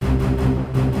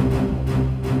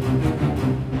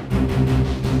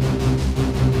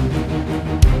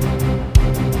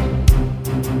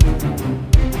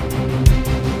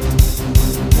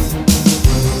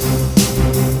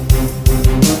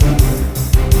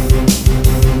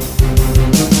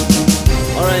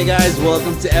guys,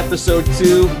 welcome to episode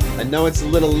 2. I know it's a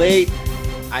little late.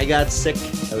 I got sick.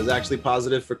 I was actually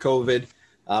positive for COVID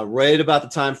right about the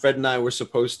time Fred and I were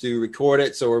supposed to record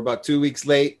it, so we're about 2 weeks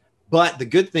late. But the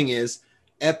good thing is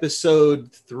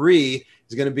episode 3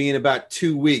 is going to be in about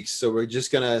 2 weeks, so we're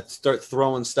just going to start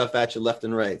throwing stuff at you left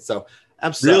and right. So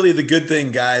really, the good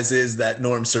thing, guys, is that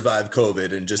Norm survived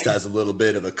COVID and just has a little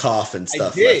bit of a cough and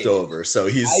stuff left over. So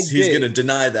he's going to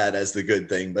deny that as the good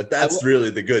thing, but that's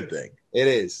really the good thing. It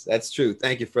is. That's true.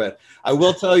 Thank you, Fred. I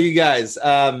will tell you guys,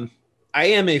 I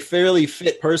am a fairly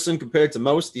fit person compared to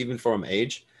most, even for my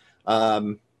age.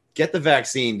 Get the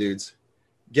vaccine, dudes.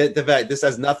 Get the vaccine. This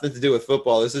has nothing to do with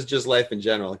football. This is just life in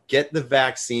general. Get the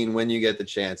vaccine when you get the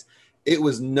chance. It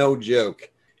was no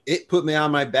joke. It put me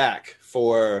on my back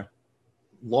for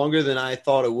longer than I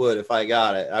thought it would if I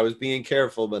got it. I was being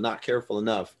careful, but not careful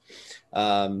enough.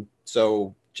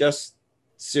 So just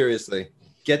seriously,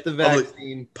 get the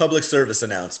vaccine. Public service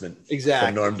announcement. Exactly.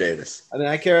 From Norm Davis. I mean,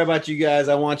 I care about you guys.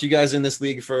 I want you guys in this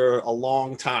league for a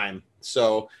long time.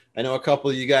 So I know a couple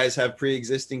of you guys have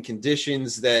pre-existing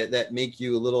conditions that make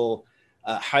you a little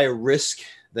higher risk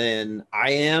than I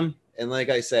am. And like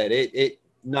I said, it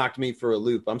knocked me for a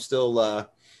loop. I'm still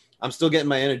getting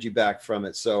my energy back from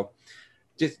it. So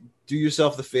just do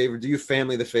yourself the favor, do your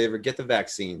family the favor, get the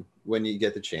vaccine when you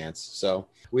get the chance. So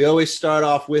we always start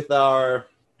off with our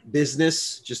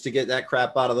business just to get that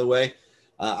crap out of the way.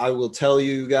 I will tell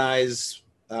you guys,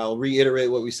 I'll reiterate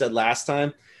what we said last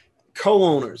time.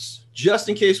 Co-owners, just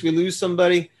in case we lose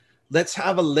somebody, let's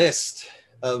have a list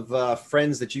of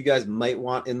friends that you guys might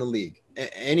want in the league.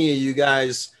 Any of you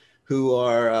guys who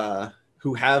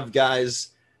have guys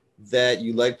that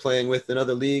you like playing with in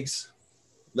other leagues,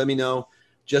 let me know.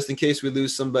 Just in case we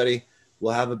lose somebody,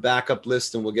 we'll have a backup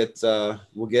list and we'll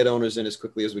get owners in as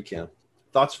quickly as we can.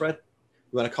 Thoughts, Fred?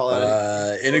 You want to call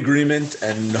out? In agreement,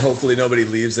 and hopefully nobody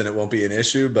leaves and it won't be an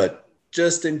issue. But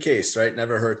just in case, right?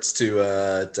 Never hurts to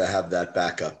have that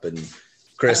backup. And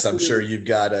Chris, absolutely. I'm sure you've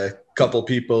got a couple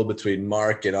people between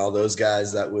Mark and all those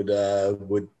guys that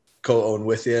would co-own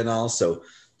with you and all. So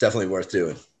definitely worth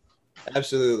doing.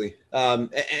 Absolutely. And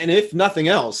if nothing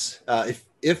else,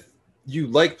 if you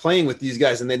like playing with these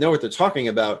guys and they know what they're talking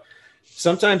about,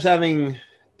 sometimes having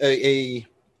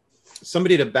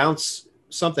somebody to bounce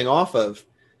something off of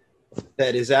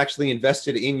that is actually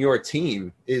invested in your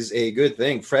team is a good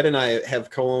thing. Fred and I have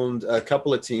co-owned a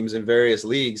couple of teams in various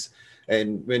leagues,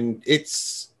 and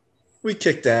we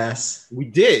kicked ass.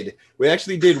 We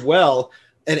actually did well,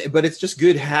 but it's just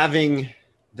good having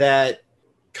that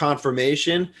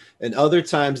confirmation, and other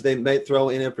times they might throw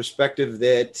in a perspective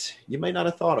that you might not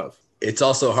have thought of. It's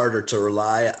also harder to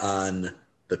rely on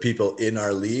the people in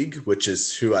our league, which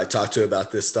is who I talk to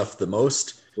about this stuff the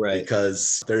most. Right.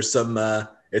 Because there's some,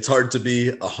 it's hard to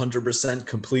be 100%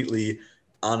 completely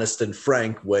honest and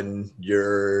frank when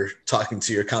you're talking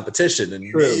to your competition and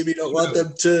maybe don't want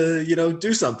them to,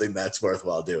 do something that's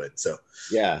worthwhile doing. So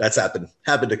yeah, that's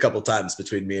happened a couple times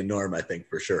between me and Norm, I think,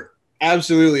 for sure.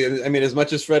 Absolutely. I mean, as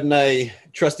much as Fred and I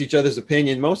trust each other's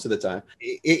opinion most of the time,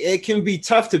 it can be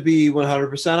tough to be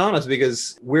 100% honest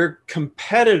because we're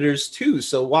competitors too.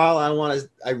 So while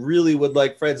I really would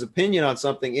like Fred's opinion on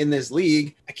something in this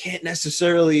league, I can't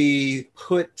necessarily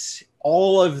put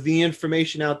all of the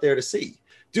information out there to see.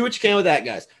 Do what you can with that,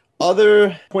 guys.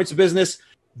 Other points of business.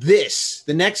 The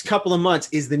next couple of months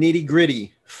is the nitty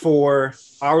gritty for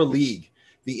our league.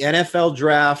 The NFL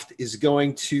draft is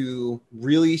going to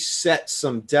really set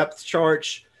some depth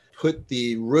charts, put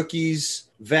the rookies'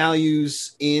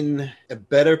 values in a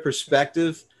better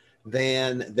perspective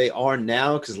than they are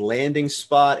now, because landing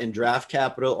spot and draft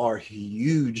capital are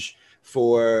huge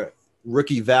for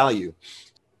rookie value.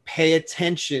 Pay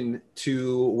attention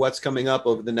to what's coming up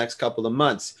over the next couple of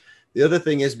months. The other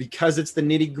thing is, because it's the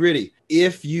nitty-gritty,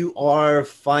 if you are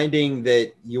finding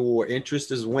that your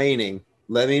interest is waning,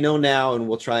 let me know now, and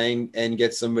we'll try and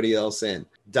get somebody else in.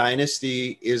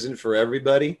 Dynasty isn't for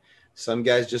everybody. Some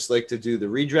guys just like to do the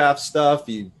redraft stuff.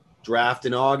 You draft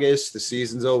in August, the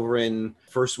season's over in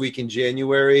first week in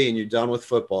January, and you're done with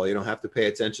football. You don't have to pay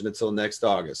attention until next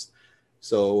August.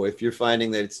 So if you're finding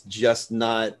that it's just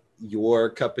not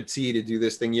your cup of tea to do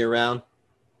this thing year-round,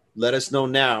 let us know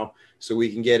now so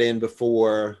we can get in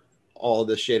before all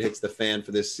the shit hits the fan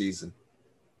for this season.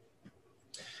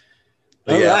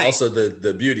 But yeah, right. Also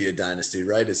the beauty of Dynasty,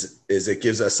 right, is it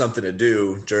gives us something to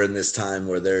do during this time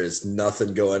where there is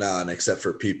nothing going on except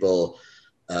for people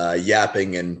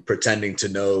yapping and pretending to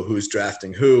know who's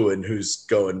drafting who and who's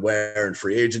going where and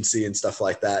free agency and stuff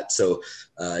like that. So,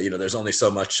 there's only so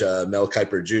much Mel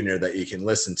Kiper Jr. that you can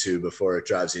listen to before it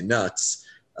drives you nuts.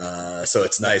 So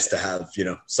it's nice to have,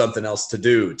 something else to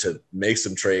do, to make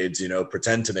some trades,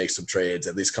 pretend to make some trades,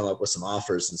 at least come up with some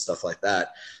offers and stuff like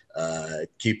that. It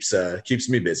keeps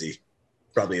me busy,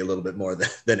 probably a little bit more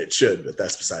than it should, but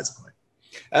that's besides the point.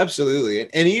 Absolutely.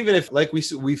 And even if, like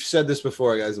we've said this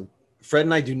before, guys, Fred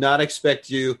and I do not expect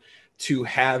you to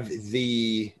have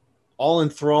the all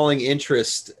enthralling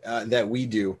interest that we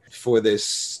do for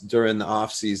this during the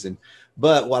off season.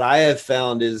 But what I have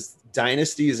found is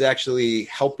Dynasty is actually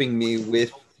helping me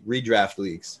with redraft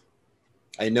leagues.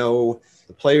 I know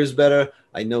the players better.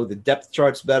 I know the depth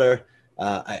charts better.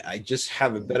 I just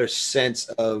have a better sense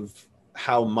of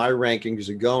how my rankings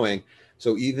are going.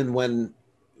 So even when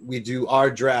we do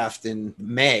our draft in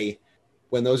May,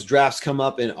 when those drafts come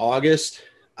up in August,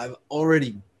 I've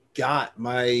already got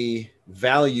my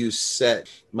values set,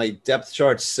 my depth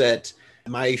charts set,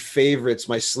 my favorites,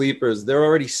 my sleepers, they're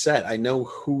already set. I know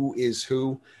who is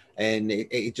who. And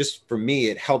it just, for me,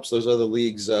 it helps those other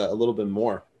leagues a little bit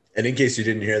more. And in case you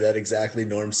didn't hear that exactly,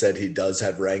 Norm said he does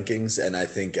have rankings, and I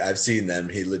think I've seen them.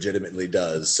 He legitimately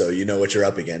does. So you know what you're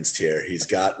up against here. He's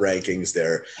got rankings.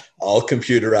 They're all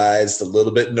computerized, a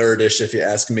little bit nerdish if you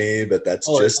ask me, but that's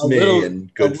just me,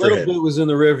 and good for him. A little bit was in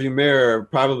the rearview mirror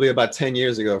probably about 10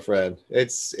 years ago, Fred.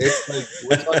 It's like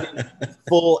we're talking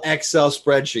full Excel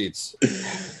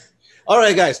spreadsheets. All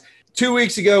right, guys. 2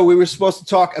 weeks ago, we were supposed to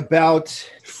talk about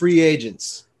free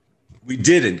agents. We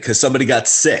didn't because somebody got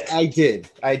sick. I did.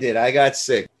 I got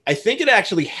sick. I think it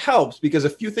actually helps because a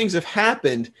few things have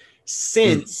happened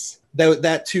since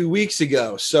that 2 weeks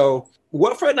ago. So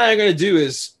what Fred and I are going to do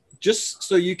is, just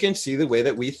so you can see the way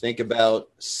that we think about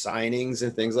signings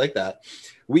and things like that,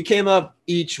 we came up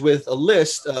each with a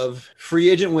list of free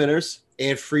agent winners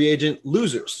and free agent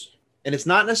losers. And it's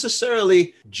not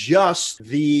necessarily just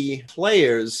the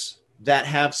players that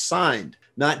have signed,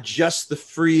 not just the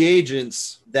free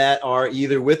agents that are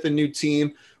either with a new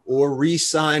team or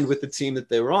re-signed with the team that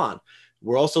they were on.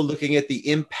 We're also looking at the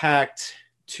impact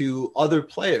to other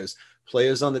players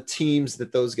on the teams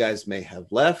that those guys may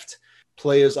have left,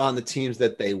 players on the teams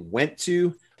that they went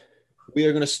to. We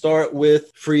are going to start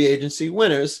with free agency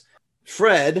winners.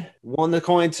 Fred won the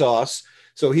coin toss,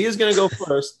 so he is going to go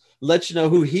first, let you know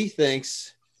who he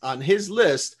thinks on his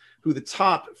list, who the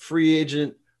top free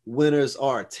agent winners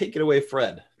are. Take it away,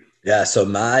 Fred. Yeah, so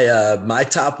my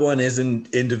top one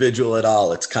isn't individual at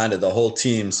all. It's kind of the whole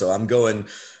team. So I'm going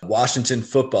Washington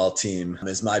football team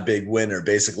is my big winner.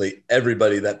 Basically,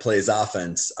 everybody that plays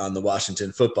offense on the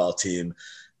Washington football team,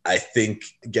 I think,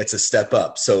 gets a step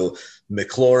up. So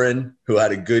McLaurin, who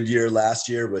had a good year last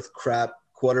year with crap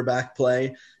quarterback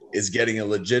play, is getting a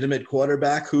legitimate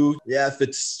quarterback who,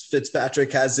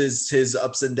 Fitzpatrick has his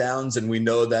ups and downs. And we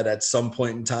know that at some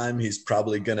point in time, he's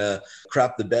probably going to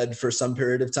crap the bed for some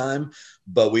period of time.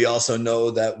 But we also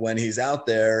know that when he's out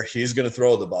there, he's going to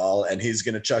throw the ball and he's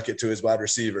going to chuck it to his wide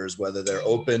receivers, whether they're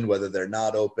open, whether they're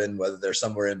not open, whether they're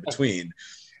somewhere in between.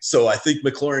 So I think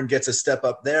McLaurin gets a step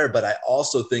up there, but I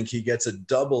also think he gets a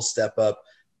double step up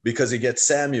because he gets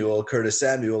Curtis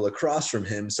Samuel across from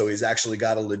him. So he's actually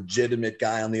got a legitimate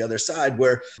guy on the other side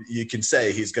where you can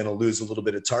say he's going to lose a little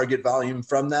bit of target volume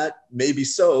from that. Maybe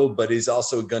so, but he's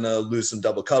also going to lose some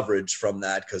double coverage from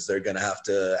that because they're going to have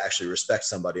to actually respect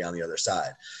somebody on the other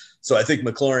side. So I think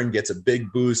McLaurin gets a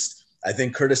big boost. I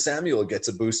think Curtis Samuel gets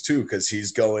a boost too because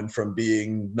he's going from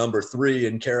being number 3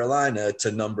 in Carolina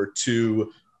to number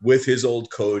 2 with his old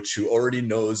coach who already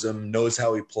knows him, knows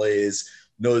how he plays,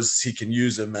 knows he can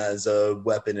use him as a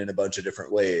weapon in a bunch of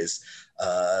different ways.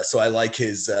 So I like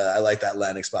that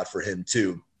landing spot for him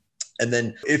too. And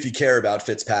then if you care about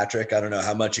Fitzpatrick, I don't know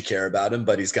how much you care about him,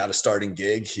 but he's got a starting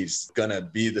gig. He's going to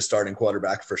be the starting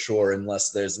quarterback for sure, unless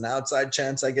there's an outside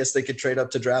chance. I guess they could trade up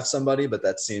to draft somebody, but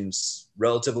that seems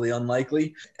relatively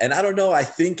unlikely. And I don't know. I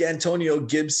think Antonio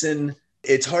Gibson,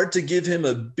 it's hard to give him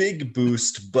a big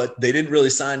boost, but they didn't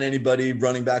really sign anybody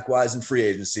running back wise in free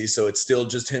agency. So it's still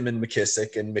just him and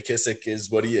McKissick, and McKissick is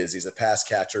what he is. He's a pass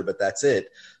catcher, but that's it.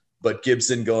 But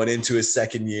Gibson going into his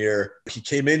second year, he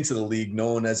came into the league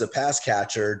known as a pass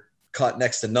catcher, caught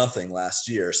next to nothing last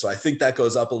year. So I think that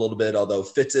goes up a little bit, although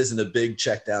Fitz isn't a big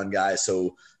check down guy.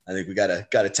 So I think we got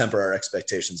to temper our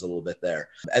expectations a little bit there.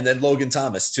 And then Logan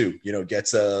Thomas too,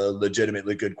 gets a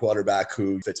legitimately good quarterback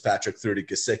who Fitzpatrick threw to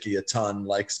Gesicki a ton,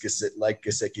 like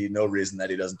Gesicki, no reason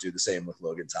that he doesn't do the same with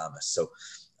Logan Thomas.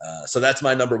 So that's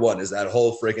my number one, is that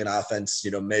whole freaking offense,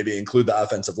 maybe include the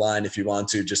offensive line if you want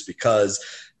to, just because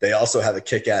they also have a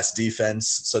kick-ass defense.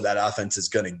 So that offense is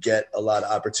going to get a lot of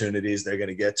opportunities. They're going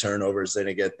to get turnovers. They're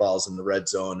going to get balls in the red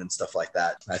zone and stuff like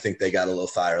that. I think they got a little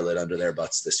fire lit under their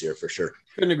butts this year for sure.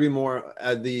 Couldn't agree more.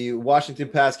 The Washington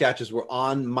pass catchers were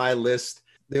on my list.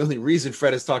 The only reason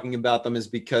Fred is talking about them is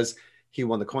because he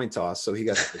won the coin toss, so he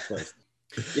got to first.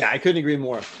 Yeah, I couldn't agree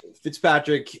more.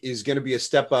 Fitzpatrick is going to be a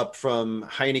step up from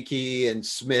Heineke and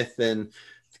Smith and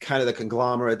kind of the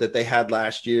conglomerate that they had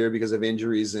last year because of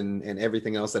injuries and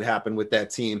everything else that happened with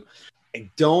that team. I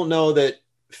don't know that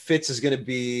Fitz is going to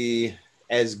be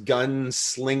as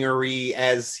gunslingery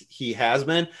as he has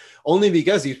been, only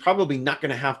because he's probably not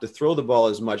going to have to throw the ball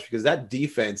as much because that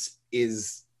defense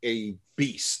is a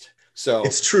beast. So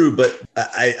it's true, but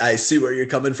I see where you're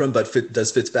coming from. But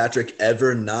does Fitzpatrick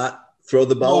ever not throw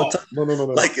the ball a ton? No.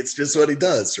 Like, it's just what he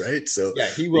does, right? So yeah,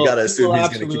 he will. You gotta assume he's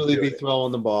absolutely gonna be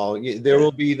throwing the ball. There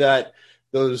will be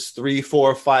those 3,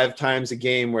 4, 5 times a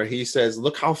game where he says,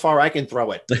 "Look how far I can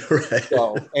throw it." Right.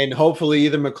 So, and hopefully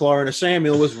either McLaurin or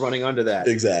Samuel was running under that.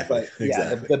 Exactly. But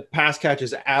yeah, the pass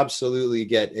catches absolutely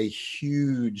get a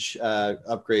huge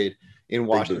upgrade in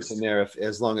Washington there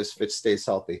as long as Fitz stays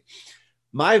healthy.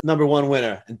 My number one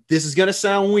winner, and this is going to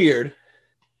sound weird,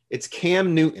 it's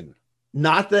Cam Newton.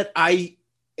 Not that I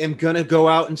am going to go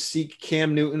out and seek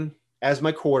Cam Newton as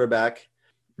my quarterback.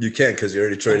 You can't, because you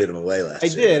already traded him away last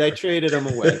year. I did. I traded him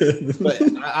away. But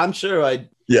I'm sure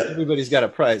everybody's got a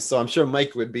price, so I'm sure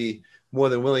Mike would be more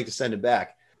than willing to send it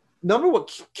back. Number one,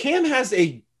 Cam has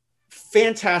a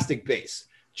fantastic base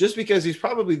just because he's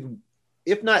probably,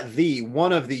 if not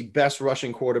one of the best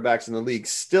rushing quarterbacks in the league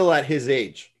still at his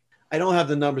age. I don't have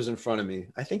the numbers in front of me.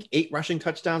 I think 8 rushing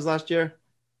touchdowns last year.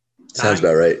 Sounds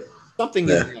about right. Something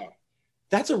in there.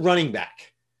 That's a running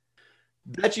back.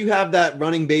 That you have that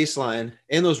running baseline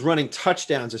and those running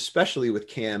touchdowns, especially with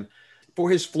Cam, for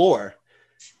his floor.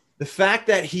 The fact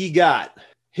that he got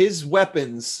his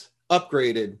weapons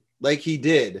upgraded like he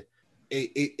did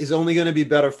it is only going to be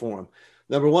better for him.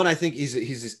 Number one, I think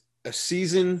he's a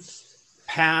season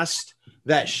past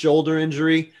that shoulder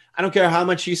injury. I don't care how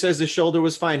much he says his shoulder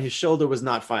was fine. His shoulder was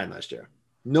not fine last year.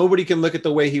 Nobody can look at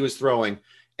the way he was throwing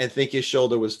and think his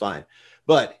shoulder was fine.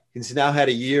 But he's now had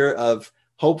a year of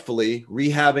hopefully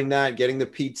rehabbing that, getting the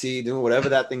PT, doing whatever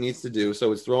that thing needs to do.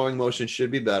 So his throwing motion should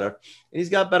be better. And he's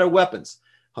got better weapons.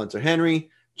 Hunter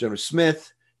Henry, Jonas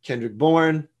Smith, Kendrick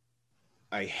Bourne.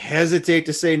 I hesitate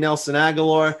to say Nelson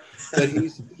Aguilar, but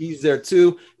he's there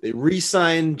too. They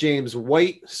re-signed James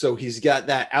White, so he's got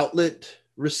that outlet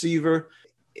receiver.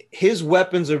 His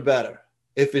weapons are better.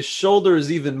 If his shoulder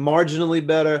is even marginally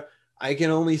better, I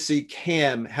can only see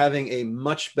Cam having a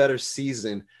much better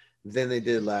season than they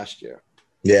did last year.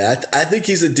 Yeah, I think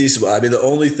he's a decent one. I mean, the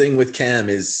only thing with Cam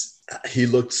is he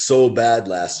looked so bad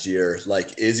last year.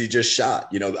 Like, is he just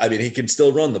shot? I mean, he can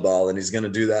still run the ball, and he's going to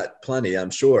do that plenty,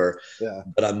 I'm sure. Yeah.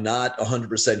 But I'm not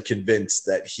 100% convinced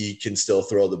that he can still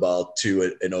throw the ball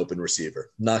to an open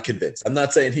receiver. Not convinced. I'm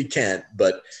not saying he can't,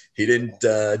 but he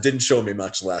didn't show me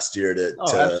much last year to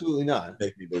absolutely not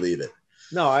make me believe it.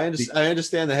 No, I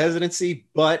understand the hesitancy,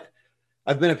 but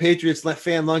I've been a Patriots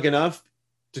fan long enough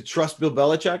to trust Bill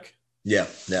Belichick. Yeah.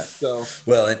 So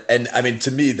well, and I mean,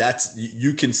 to me, that's,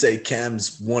 you can say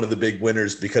Cam's one of the big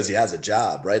winners because he has a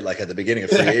job, right? Like, at the beginning of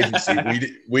free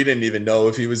agency, we didn't even know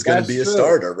if he was going to be a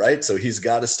starter, right? So he's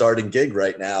got a starting gig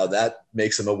right now. That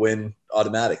makes him a win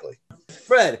automatically.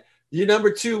 Fred, your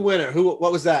number 2 winner.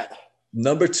 What was that?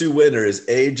 Number 2 winner is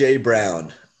AJ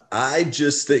Brown. I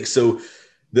just think so.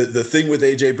 The thing with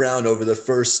AJ Brown over the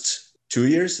first 2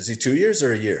 years, is he 2 years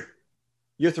or a year?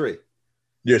 Year 3.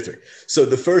 Year 3. So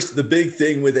the big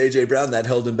thing with AJ Brown that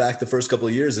held him back the first couple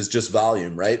of years is just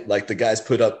volume, right? Like, the guys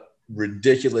put up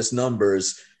ridiculous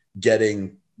numbers,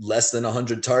 getting less than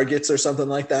 100 targets or something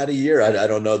like that a year. I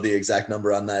don't know the exact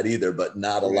number on that either, but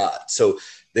not a lot. So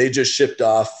they just shipped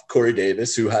off Corey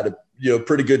Davis, who had a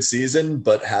pretty good season,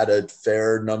 but had a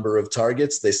fair number of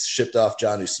targets. They shipped off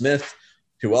Jonnu Smith,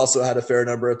 who also had a fair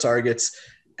number of targets,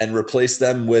 and replaced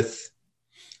them with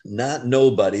not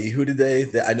nobody. Who did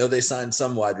they I know they signed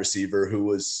some wide receiver who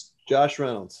was Josh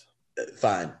Reynolds.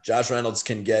 Fine. Josh Reynolds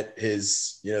can get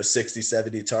his, 60,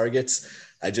 70 targets.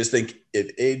 I just think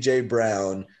if AJ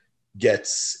Brown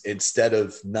gets, instead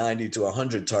of 90 to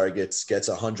 100 targets, gets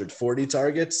 140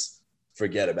 targets,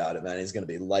 forget about it, man. He's going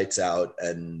to be lights out,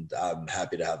 and I'm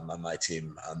happy to have him on my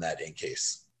team on that in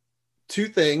case. 2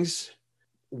 things.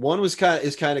 One is kind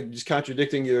of just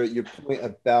contradicting your point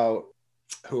about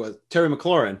Terry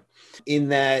McLaurin, in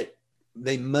that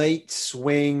they might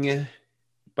swing,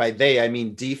 by they, I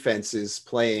mean defenses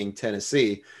playing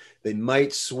Tennessee, they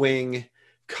might swing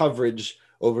coverage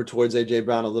over towards AJ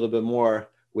Brown a little bit more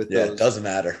with those. It doesn't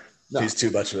matter. No. He's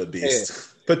too much of a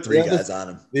beast. Put 3 guys on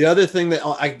him. The other thing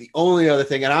the only other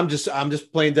thing, and I'm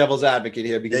just playing devil's advocate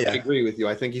here because I agree with you.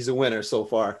 I think he's a winner so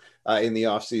far in the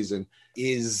offseason,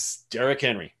 is Derrick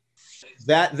Henry.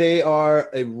 that they are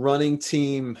a running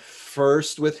team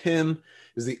first with him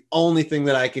is the only thing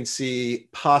that I can see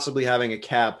possibly having a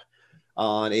cap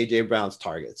on AJ Brown's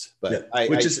targets. But yeah.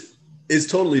 Which is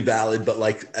totally valid. But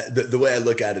like the way I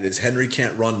look at it is Henry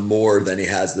can't run more than he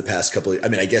has the past couple of, I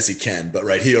mean, I guess he can, but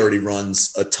right. He already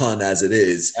runs a ton as it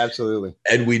is. Absolutely.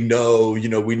 And we know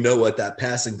what that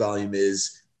passing volume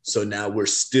is. So now we're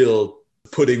still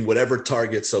putting whatever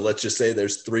targets. So let's just say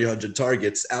there's 300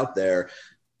 targets out there.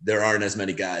 There aren't as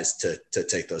many guys to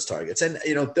take those targets. And,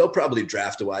 they'll probably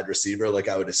draft a wide receiver. Like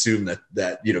I would assume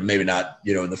that, maybe not,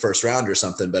 in the first round or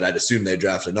something, but I'd assume they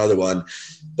draft another one.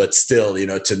 But still,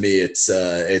 to me,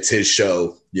 it's his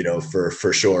show,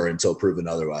 for sure until proven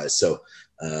otherwise. So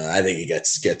I think he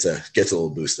gets a little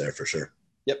boost there for sure.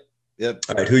 Yep.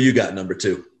 All right. Who you got number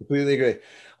 2? Completely agree.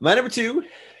 My number 2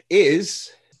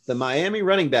 is the Miami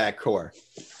running back core,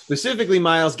 specifically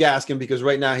Myles Gaskin, because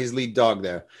right now he's lead dog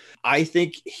there. I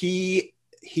think he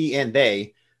and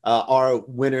they are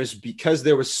winners because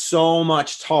there was so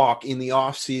much talk in the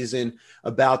offseason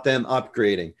about them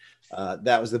upgrading.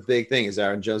 That was the big thing. Is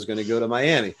Aaron Jones going to go to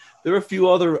Miami? There were a few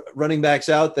other running backs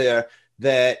out there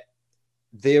that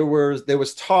there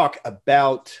was talk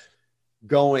about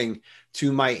going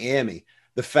to Miami.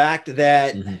 The fact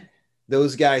that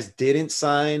those guys didn't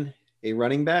sign a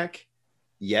running back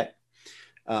yet,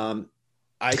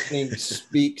 I think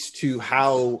speaks to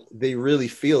how they really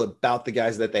feel about the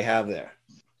guys that they have there.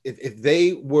 If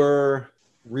they were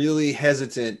really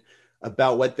hesitant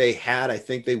about what they had, I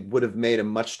think they would have made a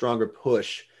much stronger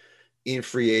push in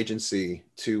free agency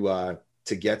to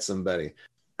get somebody.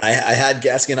 I had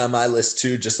Gaskin on my list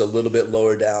too, just a little bit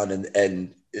lower down.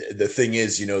 And the thing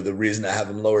is, the reason I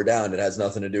have him lower down, it has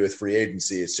nothing to do with free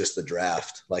agency. It's just the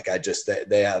draft. Like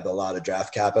they have a lot of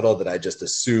draft capital that I just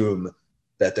assume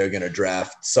that they're going to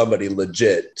draft somebody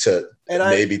legit to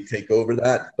maybe take over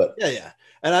that. But yeah.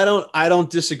 And I don't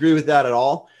disagree with that at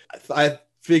all. I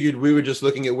figured we were just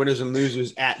looking at winners and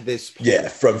losers at this point. Yeah,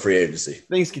 from free agency.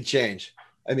 Things can change.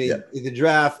 I mean, the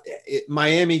draft,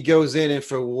 Miami goes in and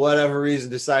for whatever reason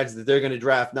decides that they're going to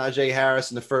draft Najee Harris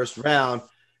in the first round.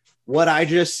 What I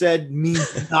just said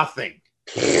means nothing.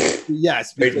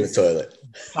 Yes. Right in the toilet.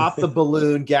 Pop the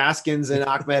balloon. Gaskins and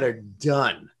Ahmed are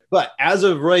done. But as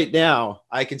of right now,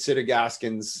 I consider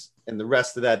Gaskins and the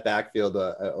rest of that backfield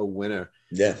a winner.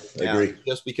 Yeah, I agree.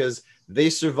 Just because they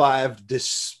survived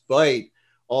despite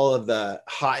all of the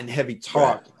hot and heavy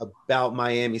talk about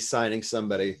Miami signing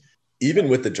somebody. Even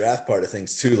with the draft part of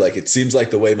things too, like it seems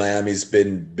like the way Miami's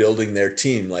been building their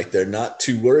team, like they're not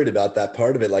too worried about that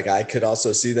part of it. Like I could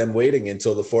also see them waiting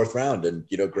until the 4th round and,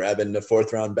 grabbing the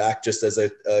 4th round back just as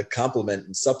a compliment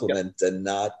and supplement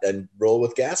and roll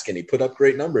with Gaskin. He put up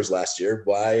great numbers last year.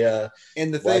 Why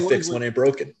fix when ain't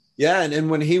broken? Yeah. And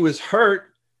when he was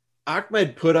hurt,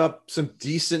 Ahmed put up some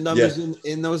decent numbers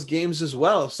in those games as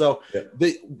well. So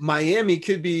Miami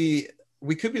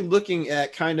we could be looking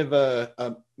at kind of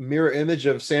a mirror image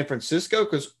of San Francisco,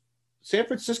 because San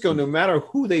Francisco, no matter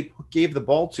who they gave the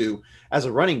ball to as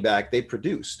a running back, they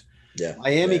produced. Yeah,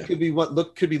 Miami could be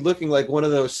looking like one of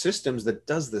those systems that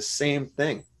does the same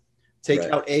thing. Take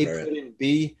out A, put in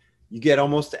B, you get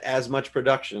almost as much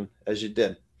production as you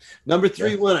did. Number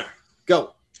 3 winner,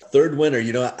 go. Third winner,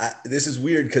 this is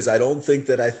weird because I don't think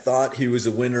that I thought he was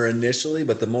a winner initially,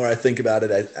 but the more I think about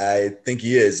it, I think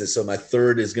he is. And so my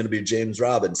third is going to be James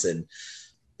Robinson.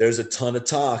 There's a ton of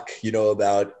talk,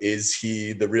 about is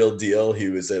he the real deal? He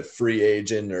was a free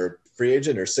agent or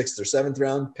 6th or 7th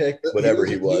round pick, whatever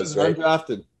he was, right?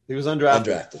 Undrafted. He was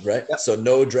undrafted, right? Yep. So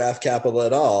no draft capital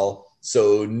at all.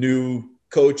 So new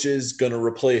coaches going to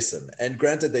replace him. And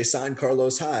granted, they signed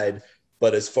Carlos Hyde.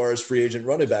 But as far as free agent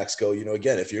running backs go,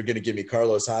 again, if you're going to give me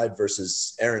Carlos Hyde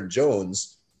versus Aaron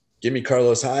Jones, give me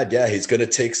Carlos Hyde. Yeah, he's going to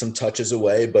take some touches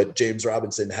away. But James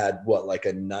Robinson had like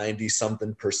a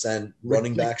 90-something%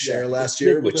 running back share last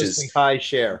year, which is high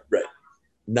share. Right.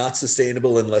 Not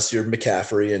sustainable unless you're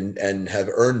McCaffrey and have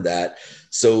earned that.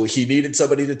 So he needed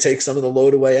somebody to take some of the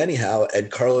load away anyhow. And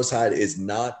Carlos Hyde is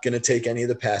not going to take any of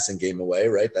the passing game away,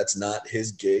 right? That's not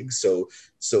his gig. So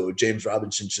James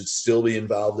Robinson should still be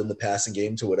involved in the passing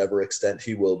game to whatever extent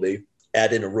he will be.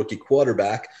 Add in a rookie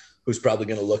quarterback who's probably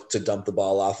going to look to dump the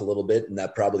ball off a little bit, and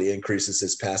that probably increases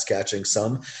his pass catching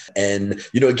some. And,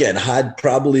 again, Hyde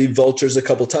probably vultures a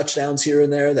couple touchdowns here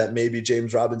and there that maybe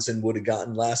James Robinson would have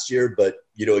gotten last year. But,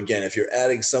 again, if you're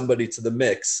adding somebody to the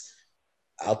mix,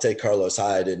 I'll take Carlos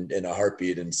Hyde in a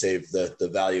heartbeat and save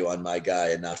the value on my guy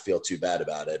and not feel too bad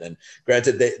about it. And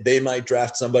granted, they might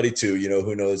draft somebody too,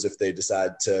 who knows if they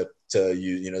decide to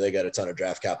they got a ton of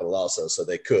draft capital also, so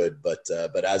they could, but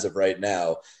as of right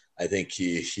now, I think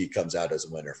he comes out as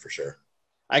a winner for sure.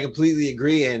 I completely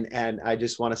agree. And I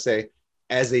just want to say,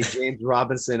 as a James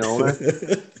Robinson owner,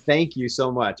 thank you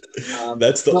so much.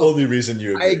 That's the only reason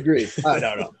you I agree. agree.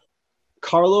 No.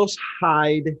 Carlos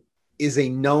Hyde is a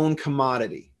known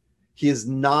commodity. He is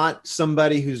not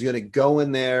somebody who's going to go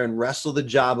in there and wrestle the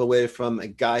job away from a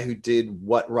guy who did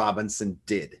what Robinson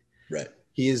did. Right.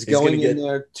 He is going in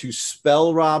there to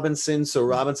spell Robinson so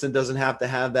Robinson doesn't have to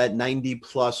have that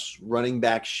 90-plus running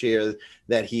back share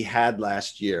that he had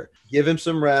last year. Give him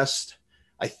some rest.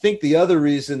 I think the other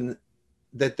reason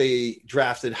that they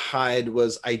drafted Hyde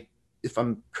was, if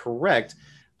I'm correct,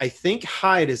 I think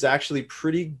Hyde is actually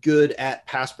pretty good at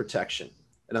pass protection.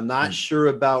 And I'm not sure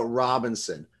about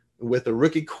Robinson. With a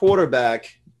rookie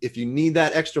quarterback, if you need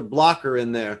that extra blocker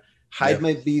in there, Hyde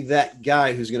might be that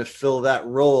guy who's going to fill that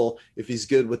role if he's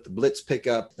good with the blitz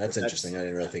pickup. That's interesting. I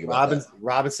didn't really think about that.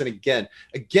 Robinson again,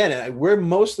 we're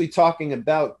mostly talking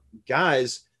about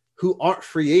guys who aren't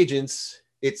free agents.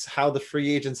 It's how the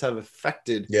free agents have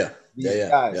affected these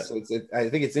guys. Yeah. So I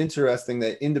think it's interesting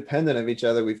that independent of each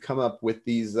other, we've come up with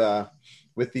these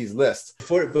lists.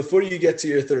 Before you get to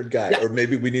your third guy, or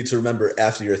maybe we need to remember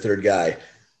after your third guy,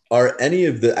 are any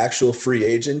of the actual free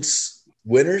agents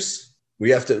winners? We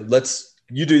have to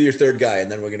you do your third guy,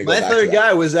 and then we're going to go back to that. My third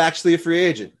guy was actually a free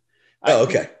agent. Oh,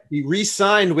 okay. He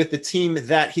re-signed with the team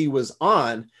that he was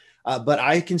on, but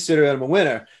I consider him a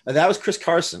winner. That was Chris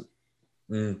Carson,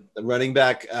 the running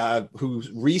back who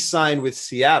re-signed with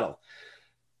Seattle.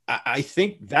 I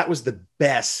think that was the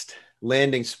best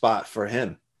landing spot for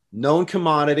him. Known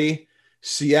commodity.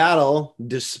 Seattle,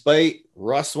 despite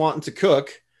Russ wanting to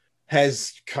cook,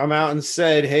 has come out and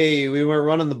said, hey, we weren't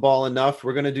running the ball enough.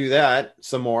 We're going to do that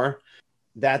some more.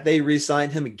 That they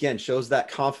re-signed him again shows that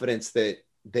confidence that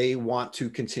they want to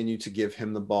continue to give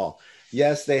him the ball.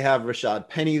 Yes, they have Rashad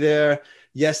Penny there.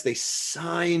 Yes, they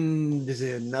signed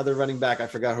another running back. I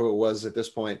forgot who it was at this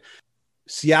point.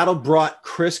 Seattle brought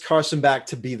Chris Carson back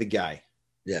to be the guy.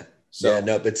 Yeah. So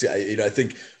but I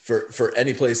think for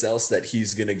any place else that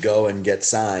he's going to go and get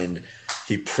signed,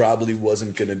 he probably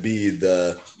wasn't going to be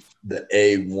the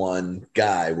A1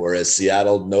 guy, whereas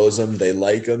Seattle knows him, they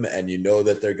like him, and you know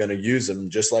that they're going to use him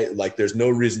just like there's no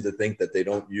reason to think that they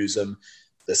don't use him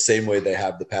the same way they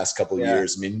have the past couple of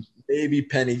years. I mean, maybe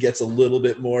Penny gets a little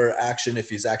bit more action if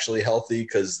he's actually healthy,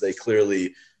 because they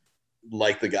clearly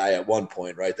like the guy at one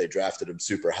point, right? They drafted him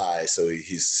super high, so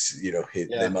he's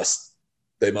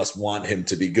they must want him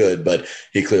to be good, but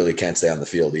he clearly can't stay on the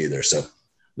field either. So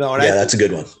that's a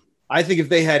good one. I think if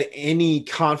they had any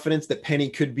confidence that Penny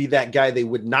could be that guy, they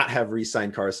would not have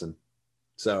re-signed Carson.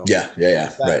 So right.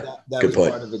 That good was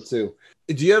point. Part of it too.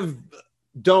 Do you have?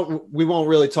 We won't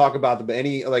really talk about them, but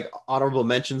any like honorable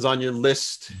mentions on your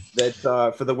list that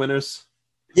for the winners?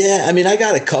 Yeah, I mean, I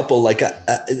got a couple. Like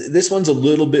this one's a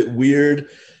little bit weird,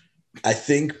 I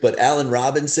think, but Allen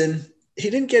Robinson, he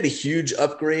didn't get a huge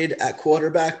upgrade at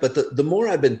quarterback, but the more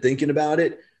I've been thinking about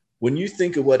it, when you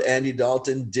think of what Andy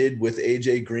Dalton did with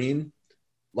AJ Green,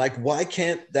 like, why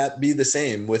can't that be the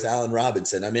same with Allen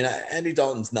Robinson? I mean, Andy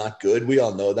Dalton's not good. We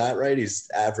all know that, right? He's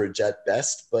average at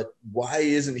best, but why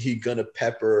isn't he going to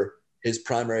pepper his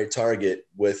primary target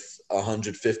with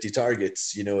 150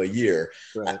 targets, a year?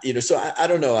 Right. So I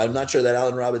don't know. I'm not sure that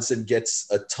Allen Robinson gets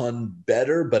a ton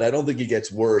better, but I don't think he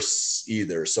gets worse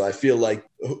either. So I feel like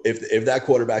if that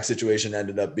quarterback situation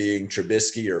ended up being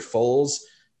Trubisky or Foles,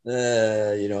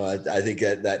 I think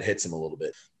that hits him a little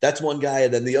bit. That's one guy.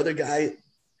 And then the other guy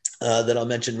that I'll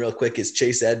mention real quick is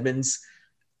Chase Edmonds.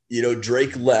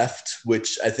 Drake left,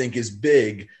 which I think is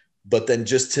big, but then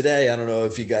just today, I don't know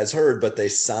if you guys heard, but they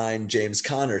signed James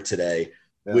Conner today,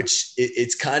 which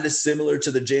it's kind of similar to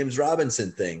the James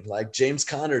Robinson thing. Like, James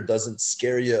Conner doesn't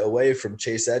scare you away from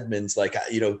Chase Edmonds. Like,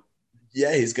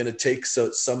 he's going to take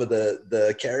some of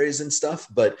the carries and stuff,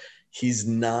 but he's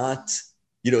not,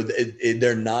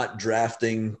 they're not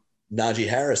drafting Najee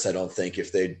Harris, I don't think,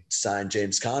 if they sign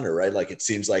James Conner, right? Like, it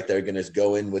seems like they're going to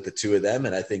go in with the two of them.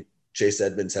 And I think Chase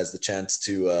Edmonds has the chance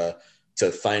to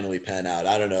finally pan out.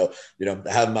 I don't know,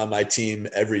 I have him on my team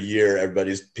every year.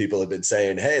 People have been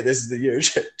saying, hey, this is the year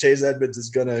Chase Edmonds is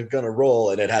going to roll.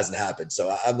 And it hasn't happened.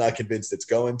 So I'm not convinced it's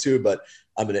going to, but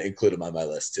I'm going to include him on my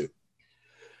list too.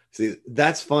 See,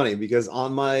 that's funny because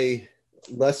on my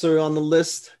lesser on the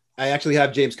list, I actually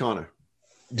have James Conner.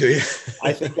 Do you?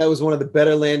 I think that was one of the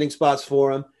better landing spots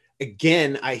for him.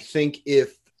 Again, I think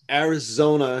if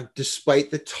Arizona,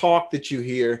 despite the talk that you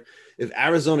hear, if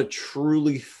Arizona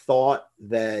truly thought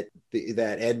that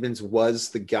Edmonds was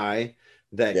the guy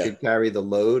that could carry the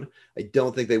load, I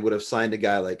don't think they would have signed a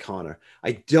guy like Conner.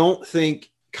 I don't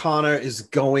think Conner is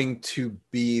going to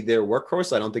be their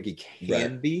workhorse. I don't think he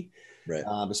can be,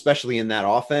 especially in that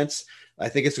offense. I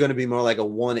think it's going to be more like a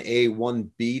 1A,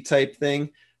 1B type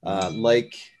thing,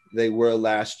 like they were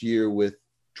last year with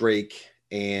Drake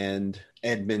and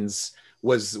Edmonds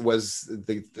was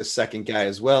the second guy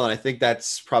as well. And I think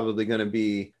that's probably going to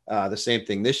be the same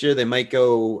thing this year. They might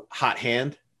go hot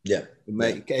hand. Yeah.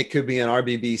 It could be an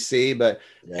RBBC, but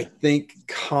I think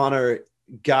Connor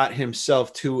got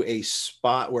himself to a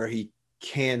spot where he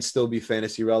can still be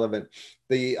fantasy relevant.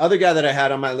 The other guy that I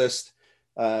had on my list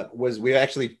we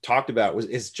actually talked about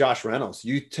is Josh Reynolds.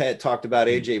 You talked about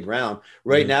AJ Brown.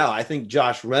 Right now, I think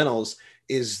Josh Reynolds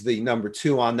is the number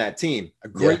 2 on that team. A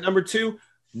great number 2?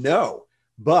 No.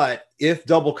 But if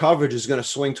double coverage is going to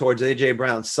swing towards AJ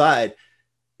Brown's side,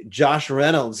 Josh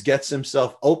Reynolds gets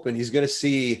himself open. He's going to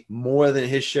see more than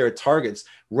his share of targets.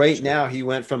 Right now, he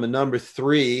went from a number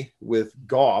 3 with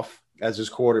Goff as his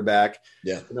quarterback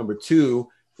to number 2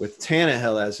 with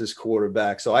Tannehill as his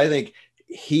quarterback. So I think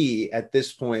he, at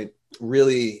this point,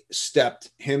 really stepped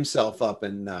himself up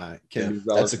and can be relevant.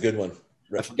 That's a good one.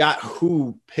 I forgot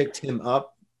who picked him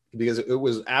up because it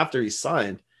was after he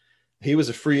signed. He was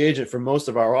a free agent for most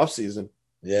of our offseason.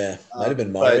 Yeah, might have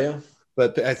been Mario.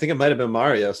 But I think it might have been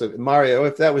Mario. So Mario,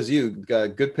 if that was you,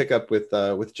 good pickup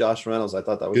with Josh Reynolds. I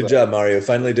thought that was good job, Mario.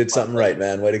 Finally did something right,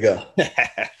 man. Way to go.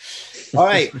 All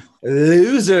right,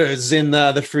 losers in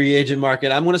the free agent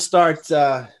market. I'm going to start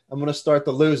the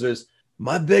losers.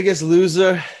 My biggest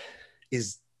loser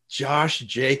is Josh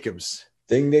Jacobs.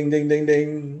 Ding, ding, ding, ding,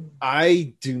 ding.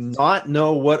 I do not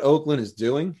know what Oakland is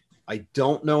doing. I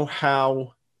don't know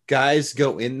how guys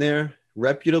go in there,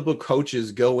 reputable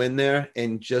coaches go in there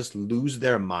and just lose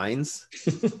their minds.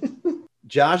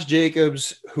 Josh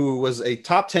Jacobs, who was a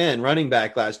top 10 running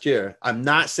back last year, I'm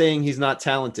not saying he's not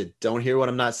talented. Don't hear what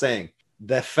I'm not saying.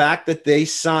 The fact that they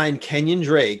signed Kenyon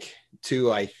Drake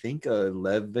to, I think,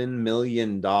 $11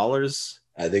 million.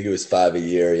 I think it was 5 a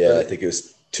year. Yeah, I think it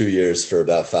was 2 years for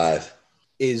about 5.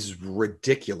 Is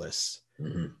ridiculous.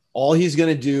 Mm-hmm. All he's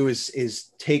going to do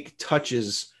is take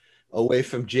touches away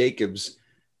from Jacobs.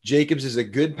 Jacobs is a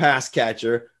good pass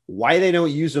catcher. Why they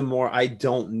don't use him more, I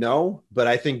don't know. But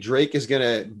I think Drake is going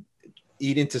to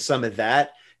eat into some of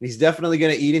that. He's definitely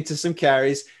going to eat into some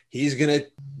carries. He's going to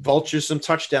vulture some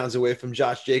touchdowns away from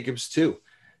Josh Jacobs too.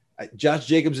 Josh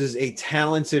Jacobs is a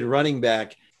talented running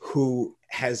back who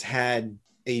has had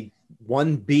a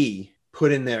 1B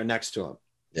put in there next to him.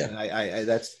 Yeah, and I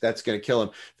that's going to kill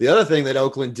him. The other thing that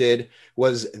Oakland did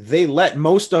was they let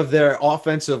most of their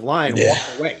offensive line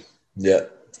walk away. Yeah,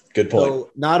 good point.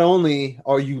 So not only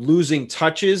are you losing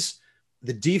touches,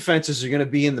 the defenses are going to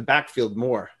be in the backfield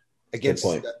more against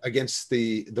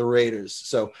the Raiders.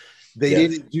 So they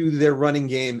didn't do their running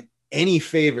game any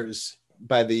favors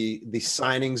by the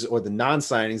signings or the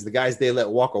non-signings, the guys they let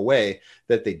walk away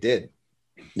that they did.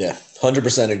 Yeah,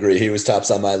 100% agree. He was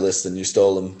tops on my list, and you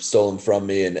stole him from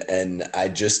me, and I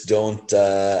just don't.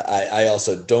 I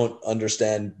also don't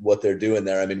understand what they're doing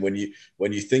there. I mean, when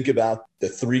you think about the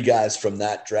 3 guys from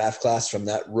that draft class, from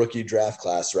that rookie draft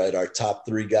class, right? Our top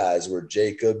 3 guys were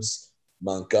Jacobs,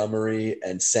 Montgomery,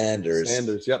 and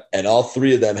Sanders. Yep. And all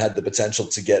 3 of them had the potential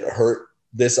to get hurt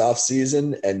this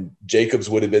offseason, and Jacobs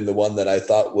would have been the one that I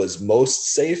thought was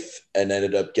most safe and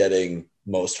ended up getting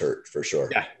most hurt for sure.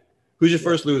 Yeah. Who's your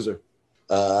first loser?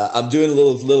 I'm doing a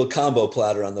little combo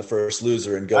platter on the first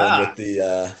loser and going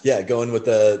with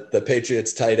the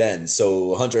Patriots tight end.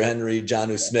 So Hunter Henry,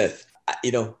 Jonnu Smith,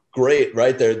 great,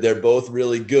 right? They're both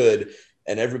really good.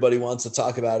 And everybody wants to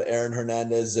talk about Aaron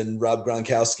Hernandez and Rob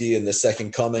Gronkowski and the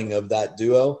second coming of that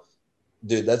duo.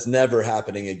 Dude, that's never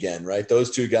happening again, right? Those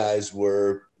 2 guys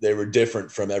were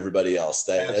different from everybody else.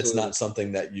 That's not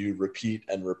something that you repeat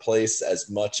and replace as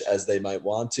much as they might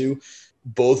want to.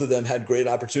 Both of them had great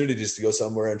opportunities to go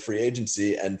somewhere in free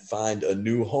agency and find a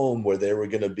new home where they were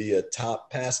going to be a top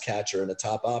pass catcher and a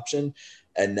top option.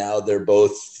 And now they're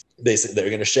both basically, they're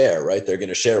going to share, right? They're going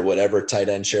to share whatever tight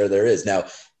end share there is. Now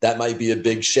that might be a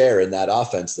big share in that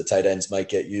offense. The tight ends might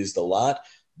get used a lot,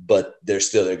 but they're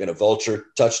going to vulture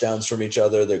touchdowns from each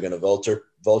other. They're going to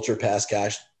vulture pass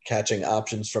catching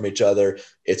options from each other.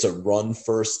 It's a run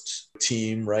first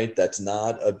team, right? That's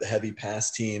not a heavy pass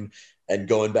team. And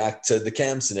going back to the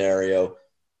Cam scenario,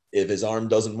 if his arm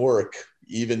doesn't work,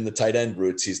 even the tight end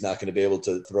routes, he's not going to be able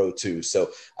to throw to. So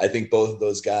I think both of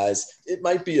those guys, it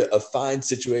might be a fine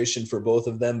situation for both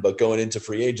of them, but going into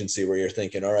free agency where you're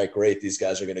thinking, all right, great, these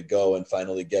guys are going to go and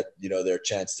finally get, their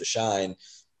chance to shine,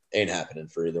 ain't happening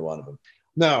for either one of them.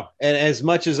 No. And as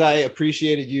much as I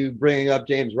appreciated you bringing up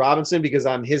James Robinson because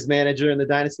I'm his manager in the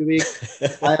Dynasty League,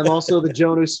 I am also the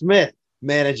Jonnu Smith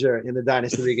manager in the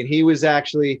Dynasty League. And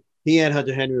he and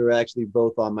Hunter Henry were actually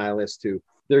both on my list too.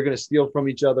 They're going to steal from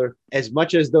each other. As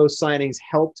much as those signings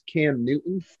helped Cam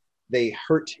Newton, they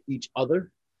hurt each other.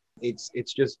 It's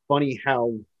just funny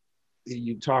how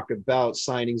you talk about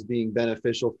signings being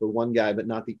beneficial for one guy, but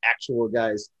not the actual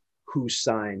guys who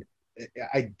signed.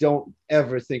 I don't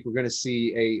ever think we're going to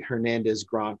see a Hernandez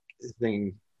Gronk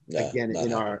thing again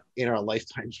in our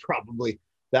lifetimes. Probably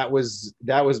that was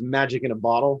magic in a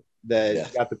bottle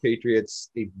that got the Patriots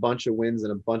a bunch of wins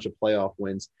and a bunch of playoff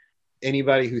wins.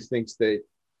 Anybody who thinks that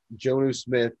Jonnu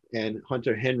Smith and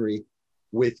Hunter Henry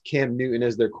with Cam Newton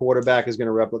as their quarterback is going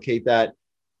to replicate that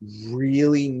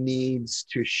really needs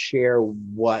to share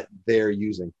what they're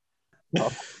using.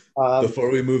 Before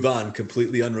we move on,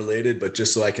 completely unrelated, but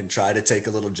just so I can try to take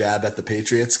a little jab at the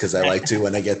Patriots, because I like to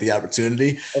when I get the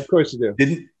opportunity. Of course you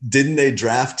do. Didn't they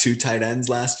draft 2 tight ends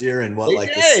last year in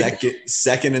the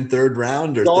second and third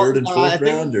round, or third and fourth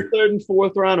round, or third and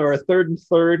fourth round, or a third and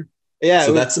third? Yeah,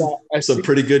 so that's some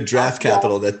pretty good draft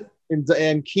capital. That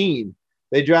and Keene,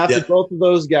 they drafted both of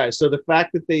those guys. So the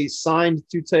fact that they signed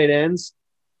 2 tight ends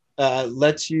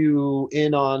lets you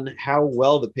in on how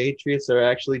well the Patriots are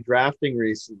actually drafting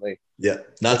recently. Yeah,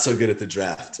 not so good at the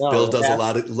draft. No, Bill does a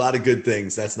lot of good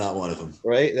things. That's not one of them.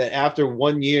 Right. That after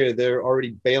 1 year, they're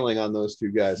already bailing on those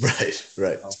 2 guys.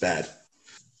 Right. It's bad.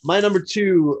 My number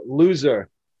 2 loser.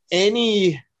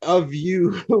 Any of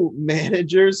you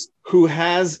managers who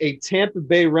has a Tampa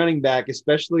Bay running back,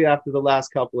 especially after the last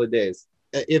couple of days,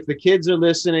 if the kids are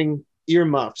listening,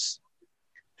 earmuffs.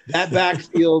 That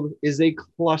backfield is a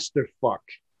clusterfuck.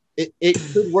 It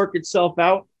could work itself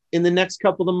out in the next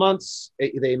couple of months.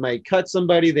 They might cut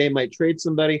somebody. They might trade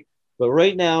somebody. But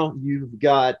right now, you've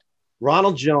got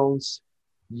Ronald Jones.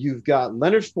 You've got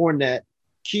Leonard Fournette,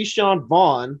 Keyshawn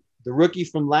Vaughn, the rookie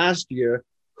from last year,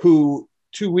 who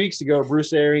 2 weeks ago,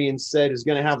 Bruce Arians said is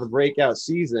going to have a breakout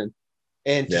season.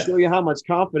 And to show you how much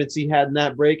confidence he had in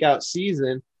that breakout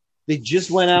season, they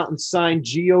just went out and signed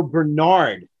Gio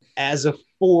Bernard as a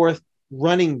 4th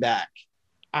running back.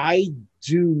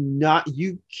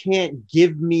 You can't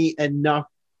give me enough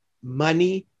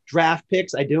money, draft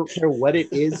picks. I don't care what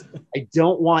it is. I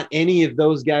don't want any of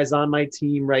those guys on my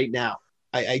team right now.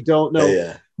 I don't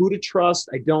know who to trust.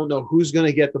 I don't know who's going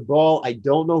to get the ball. I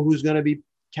don't know who's going to be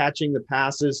catching the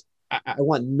passes. I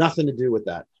want nothing to do with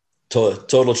that.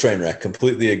 Total train wreck.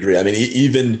 Completely agree. I mean,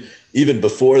 even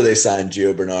before they signed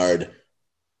Gio Bernard,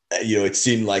 it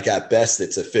seemed like at best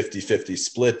it's a 50-50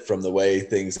 split from the way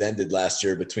things ended last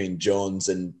year between Jones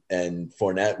and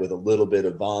Fournette, with a little bit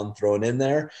of Vaughn thrown in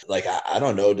there. Like, I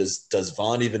don't know, does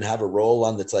Vaughn even have a role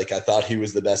on that's like, I thought he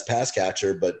was the best pass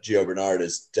catcher, but Gio Bernard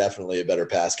is definitely a better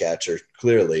pass catcher,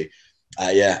 clearly.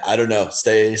 I don't know.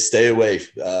 Stay away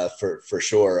for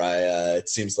sure. It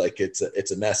seems like it's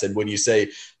a mess. And when you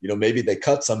say, maybe they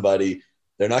cut somebody,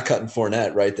 they're not cutting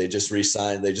Fournette, right? They just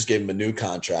re-signed. They just gave him a new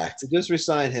contract. They just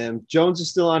re-signed him. Jones is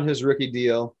still on his rookie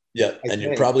deal. Yeah, and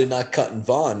you're probably not cutting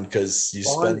Vaughn because you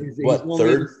spent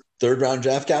third round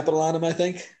draft capital on him, I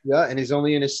think. Yeah, and he's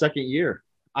only in his 2nd year.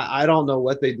 I don't know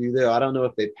what they do there. I don't know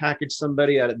if they package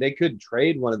somebody out. They could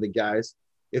trade one of the guys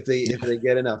if they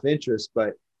get enough interest.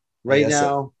 But right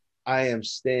now, I am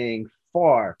staying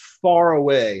far, far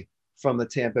away from the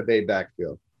Tampa Bay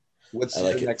backfield. What's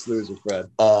the next loser, Fred?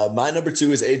 My number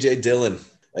 2 is A.J. Dillon.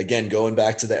 Again, going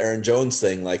back to the Aaron Jones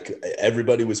thing, like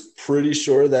everybody was pretty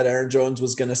sure that Aaron Jones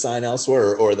was going to sign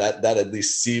elsewhere, or that at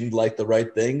least seemed like the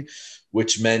right thing,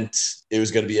 which meant it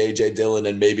was going to be A.J. Dillon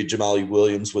and maybe Jamal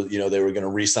Williams was, they were going to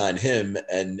re-sign him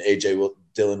and A.J.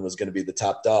 Dillon was going to be the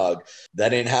top dog.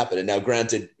 That ain't happening. Now,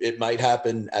 granted, it might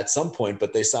happen at some point,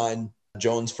 but they signed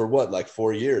Jones for what, like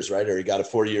 4 years, right? Or he got a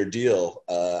 4-year deal,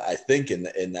 I think,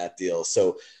 in that deal.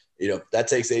 So, that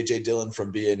takes A.J. Dillon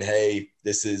from being, hey,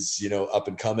 this is, up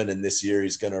and coming, and this year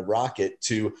he's going to rock it,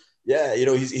 to,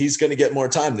 he's going to get more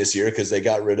time this year because they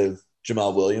got rid of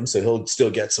Jamal Williams. So he'll still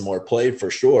get some more play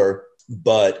for sure,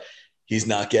 but he's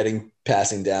not getting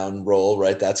passing down role,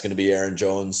 right? That's going to be Aaron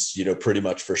Jones, pretty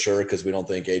much for sure, because we don't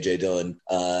think A.J. Dillon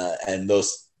and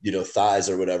those, thighs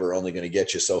or whatever are only going to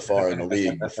get you so far in the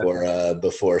league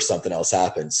before something else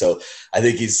happens. So I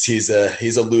think he's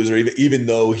a loser, even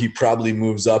though he probably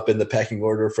moves up in the pecking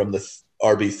order from the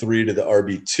RB3 to the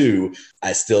RB2.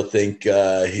 I still think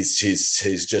he's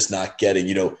just not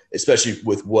getting, especially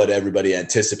with what everybody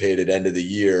anticipated end of the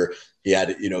year. He had,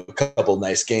 a couple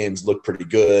nice games, looked pretty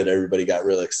good. Everybody got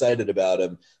really excited about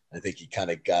him. I think he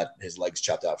kind of got his legs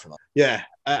chopped out from him. Yeah,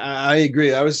 I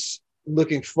agree. I was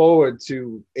looking forward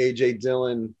to A.J.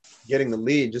 Dillon getting the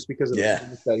lead just because of the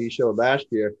things that he showed last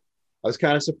year. I was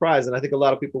kind of surprised, and I think a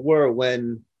lot of people were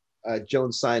when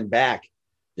Jones signed back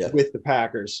with the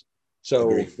Packers. So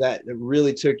Agree. that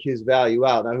really took his value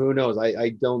out. Now, who knows? I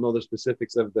don't know the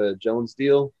specifics of the Jones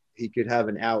deal. He could have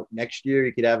an out next year.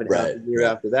 He could have an out Right. the year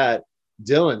Right. after that.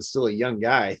 Dylan's still a young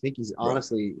guy. I think he's Right.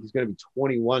 honestly, he's going to be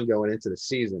 21 going into the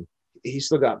season. He's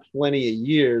still got plenty of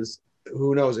years.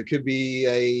 Who knows? It could be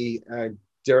a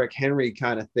Derrick Henry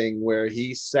kind of thing where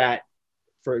he sat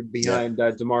for Yeah. behind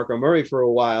DeMarco Murray for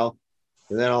a while,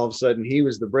 and then all of a sudden he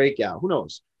was the breakout. Who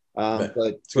knows? Right.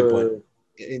 But That's a good point.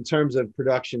 in terms of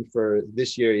production for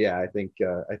this year, yeah, I think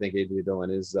A.J.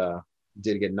 Dillon is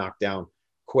did get knocked down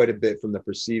quite a bit from the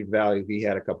perceived value he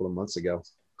had a couple of months ago.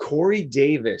 Corey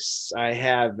Davis, I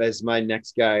have as my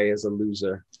next guy as a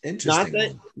loser. Interesting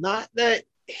one. Not that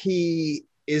he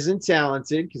isn't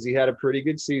talented, because he had a pretty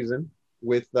good season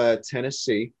with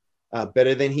Tennessee,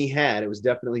 better than he had. It was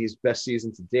definitely his best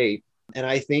season to date. And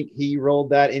I think he rolled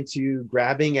that into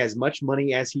grabbing as much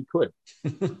money as he could,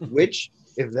 which,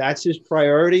 if that's his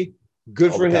priority,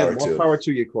 good All for the power him. More to him. power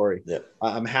to you, Corey. Yeah.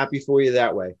 I'm happy for you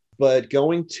that way. But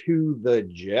going to the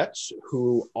Jets,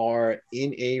 who are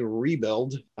in a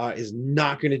rebuild, is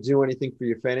not going to do anything for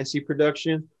your fantasy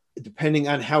production. Depending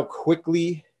on how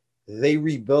quickly they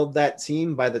rebuild that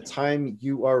team by the time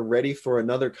you are ready for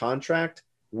another contract,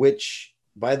 which,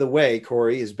 by the way,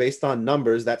 Corey, is based on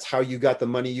numbers. That's how you got the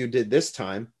money you did this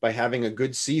time, by having a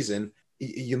good season.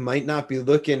 You might not be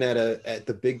looking at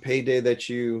the big payday that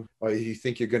you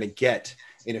think you're going to get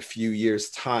in a few years'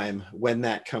 time when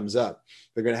that comes up.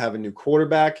 They're going to have a new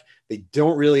quarterback. They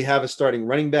don't really have a starting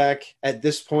running back at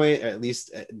this point. At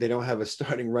least they don't have a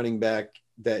starting running back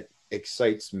that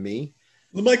excites me.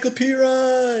 Michael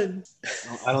Piron.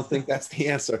 I don't think that's the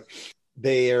answer.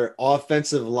 Their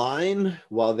offensive line,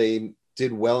 while they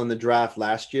did well in the draft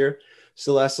last year,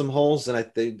 still has some holes, and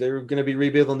they're going to be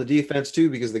rebuilding the defense too,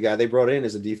 because the guy they brought in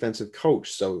is a defensive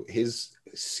coach, so his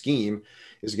scheme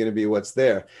is going to be what's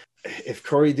there. If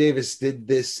Corey Davis did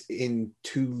this in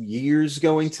 2 years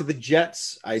going to the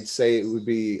Jets, I'd say it would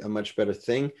be a much better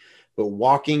thing. But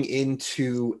walking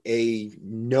into a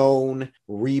known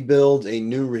rebuild, a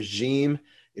new regime,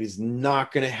 it is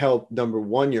not going to help, number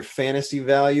one, your fantasy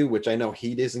value, which I know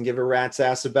he doesn't give a rat's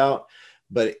ass about.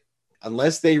 But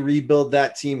unless they rebuild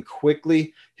that team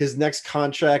quickly, his next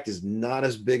contract is not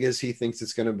as big as he thinks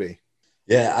it's going to be.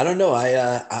 Yeah, I don't know.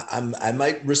 I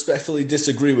might respectfully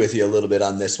disagree with you a little bit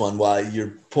on this one. While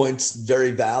your point's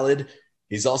very valid,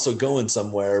 he's also going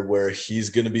somewhere where he's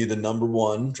going to be the number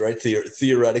one, right?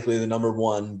 Theoretically, the number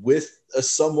one, with a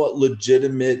somewhat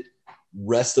legitimate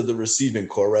rest of the receiving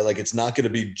core, right? Like, it's not going to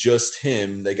be just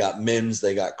him. They got Mims,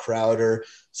 they got Crowder,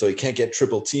 so he can't get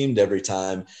triple teamed every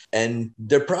time. And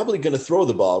they're probably going to throw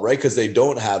the ball, right? Because they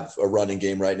don't have a running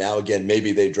game right now. Again,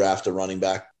 maybe they draft a running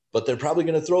back, but they're probably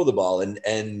going to throw the ball.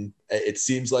 And it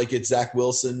seems like it's Zach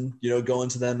Wilson, going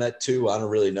to them at 2. I don't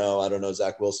really know. I don't know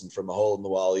Zach Wilson from a hole in the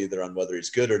wall either on whether he's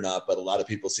good or not, but a lot of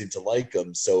people seem to like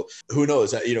him. So who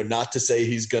knows, not to say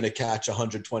he's going to catch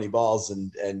 120 balls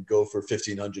and go for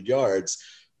 1,500 yards,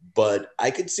 but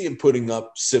I could see him putting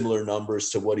up similar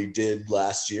numbers to what he did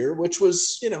last year, which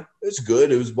was, it's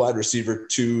good. It was wide receiver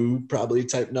 2 probably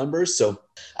type numbers. So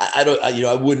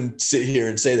I wouldn't sit here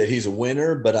and say that he's a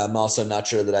winner, but I'm also not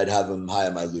sure that I'd have him high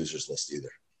on my losers list either.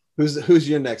 Who's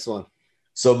your next one?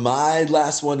 So my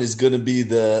last one is going to be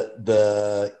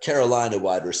the Carolina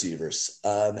wide receivers.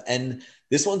 And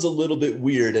this one's a little bit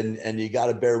weird, and you got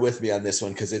to bear with me on this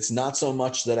one, because it's not so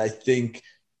much that I think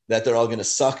that they're all going to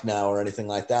suck now or anything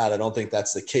like that. I don't think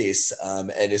that's the case.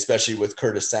 And especially with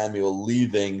Curtis Samuel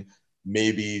leaving,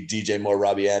 maybe DJ Moore,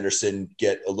 Robbie Anderson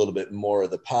get a little bit more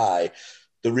of the pie.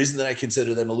 The reason that I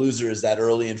consider them a loser is that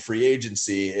early in free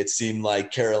agency, it seemed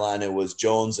like Carolina was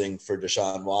jonesing for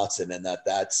Deshaun Watson, and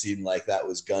that seemed like that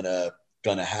was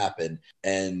gonna happen.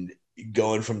 And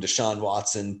going from Deshaun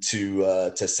Watson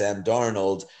to Sam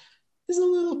Darnold is a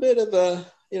little bit of a,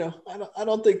 I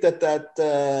don't think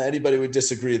that anybody would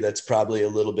disagree. That's probably a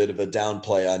little bit of a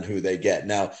downplay on who they get.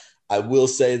 Now, I will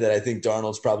say that I think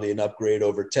Darnold's probably an upgrade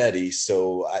over Teddy,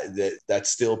 so that's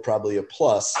still probably a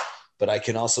plus. But I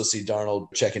can also see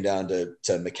Darnold checking down to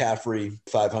McCaffrey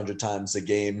 500 times a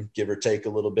game, give or take a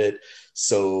little bit.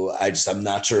 So I'm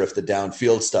not sure if the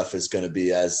downfield stuff is going to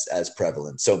be as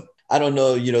prevalent. So I don't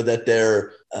know, that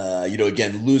they're,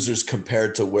 again, losers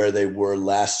compared to where they were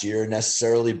last year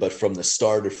necessarily, but from the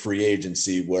start of free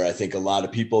agency, where I think a lot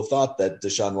of people thought that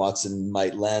Deshaun Watson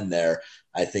might land there,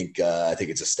 I think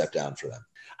it's a step down for them.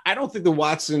 I don't think the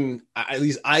Watson, at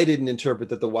least I didn't interpret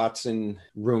that the Watson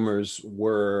rumors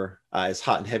were as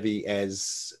hot and heavy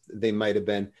as they might have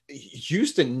been.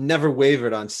 Houston never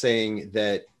wavered on saying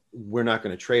that we're not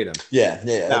going to trade him. Yeah,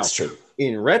 that's true.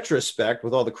 in retrospect,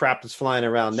 with all the crap that's flying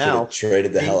around Should have now,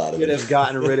 traded the hell out of should him. have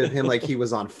gotten rid of him like he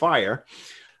was on fire.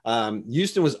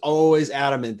 Houston was always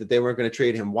adamant that they weren't going to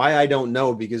trade him. Why, I don't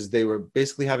know, because they were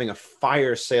basically having a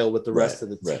fire sale with the rest of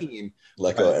the team.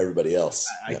 Let go of everybody else.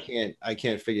 I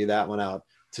can't figure that one out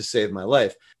to save my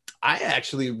life. I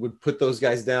actually would put those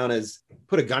guys down as,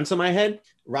 put a gun to my head,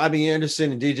 Robbie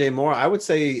Anderson and DJ Moore. I would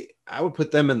say I would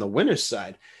put them in the winner's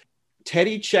side.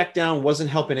 Teddy check down wasn't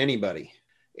helping anybody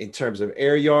in terms of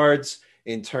air yards,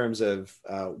 in terms of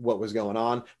what was going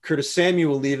on. Curtis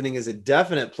Samuel leaving is a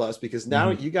definite plus, because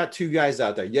now you got two guys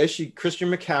out there. Yes,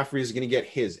 Christian McCaffrey is going to get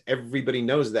his. Everybody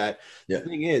knows that. Yeah. The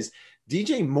thing is,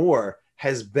 DJ Moore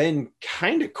has been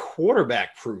kind of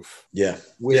quarterback proof. Yeah.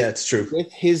 It's true.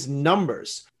 With his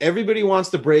numbers. Everybody wants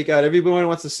to break out. Everybody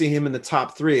wants to see him in the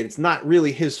top 3. And it's not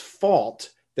really his fault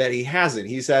that he hasn't.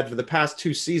 He's had, for the past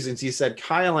 2 seasons, he's had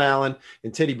Kyle Allen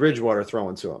and Teddy Bridgewater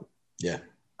throwing to him. Yeah.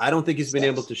 I don't think he's been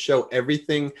able to show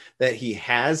everything that he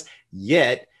has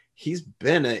yet. He's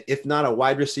been if not a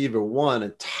wide receiver 1, a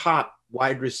top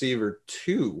wide receiver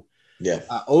 2. Yeah.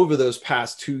 Over those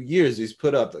past 2 years, he's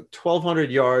put up like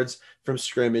 1,200 yards from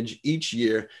scrimmage each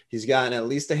year. He's gotten at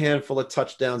least a handful of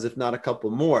touchdowns, if not a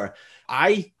couple more.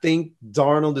 I think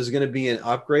Darnold is going to be an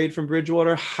upgrade from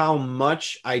Bridgewater. How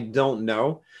much, I don't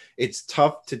know. It's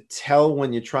tough to tell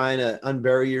when you're trying to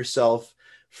unbury yourself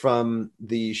from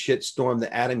the shitstorm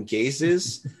that Adam Gase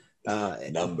is.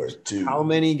 Number 2. How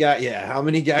many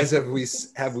guys have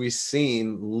we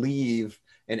seen leave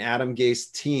an Adam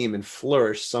Gase team and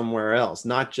flourish somewhere else?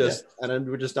 Not just, and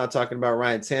we're just not talking about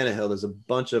Ryan Tannehill. There's a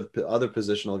bunch of other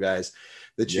positional guys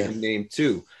that you can name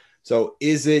too. So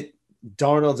is it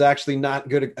Darnold's actually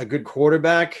not a good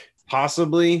quarterback?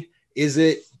 Possibly. Is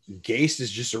it Gase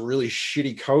is just a really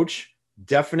shitty coach?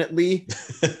 Definitely.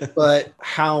 But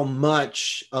how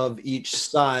much of each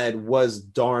side was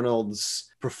Darnold's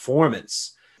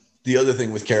performance? The other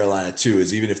thing with Carolina too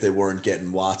is, even if they weren't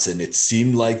getting Watson, it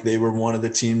seemed like they were one of the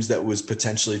teams that was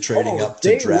potentially trading up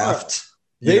to draft.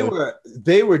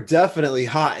 They were definitely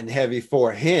hot and heavy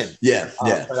for him.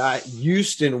 But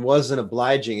Houston wasn't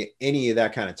obliging any of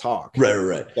that kind of talk.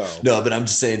 Right. So. No, but I'm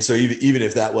just saying, so even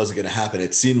if that wasn't going to happen,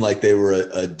 it seemed like they were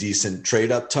a decent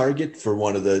trade up target for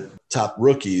one of the top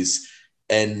rookies.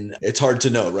 And it's hard to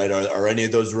know, right? Are any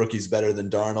of those rookies better than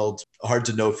Darnold? Hard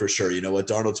to know for sure. You know, what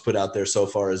Darnold's put out there so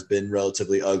far has been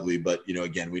relatively ugly, but, you know,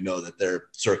 again, we know that there are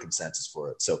circumstances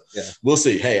for it. So we'll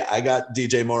see. Hey, I got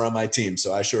DJ Moore on my team,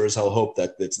 so I sure as hell hope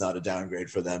that it's not a downgrade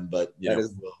for them, but we'll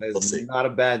see.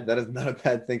 That is not a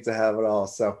bad thing to have at all.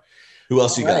 So who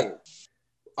else you got?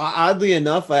 Oddly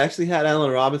enough, I actually had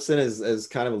Allen Robinson as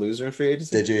kind of a loser in free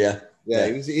agency. Did you?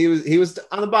 Yeah, he was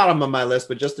on the bottom of my list,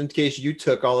 but just in case you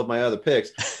took all of my other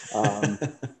picks, I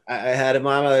had him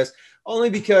on my list only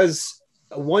because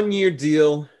a 1-year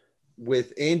deal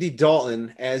with Andy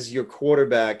Dalton as your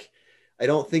quarterback, I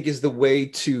don't think is the way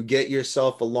to get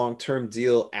yourself a long-term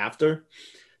deal after.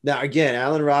 Now, again,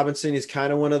 Allen Robinson is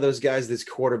kind of one of those guys that's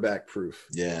quarterback proof.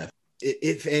 Yeah.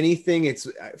 If anything,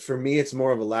 for me, it's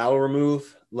more of a lateral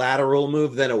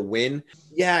move than a win.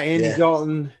 Yeah, Andy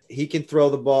Dalton, he can throw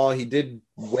the ball. He did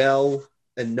well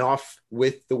enough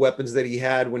with the weapons that he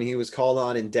had when he was called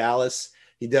on in Dallas.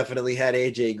 He definitely had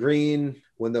AJ Green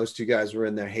when those two guys were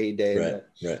in their heyday.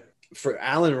 Right. For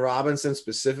Allen Robinson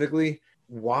specifically,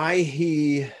 why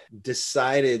he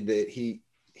decided that he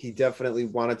definitely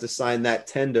wanted to sign that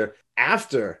tender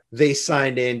after they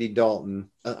signed Andy Dalton.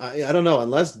 I don't know,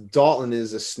 unless Dalton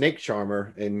is a snake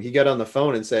charmer and he got on the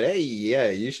phone and said, hey, yeah,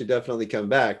 you should definitely come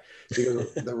back.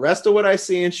 Because the rest of what I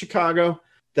see in Chicago,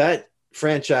 that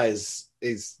franchise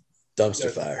is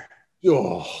dumpster fire.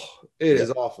 Oh, it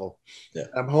is awful. Yeah.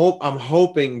 I'm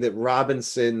hoping that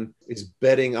Robinson is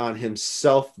betting on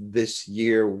himself this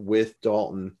year with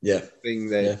Dalton. Yeah.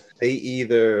 Hoping that they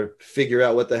either figure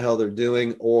out what the hell they're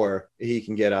doing or he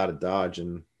can get out of Dodge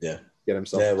and get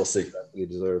himself. Yeah, we'll see. He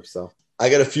deserves. So I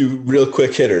got a few real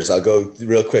quick hitters. I'll go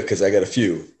real quick because I got a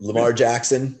few. Lamar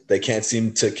Jackson, they can't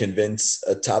seem to convince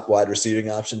a top wide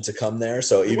receiving option to come there.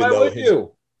 So even I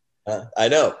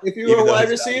know. If you were a wide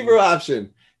receiver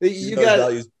option, you got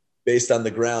values based on the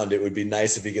ground, it would be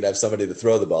nice if you could have somebody to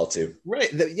throw the ball to.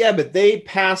 Right. Yeah, but they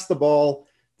pass the ball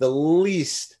the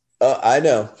least. I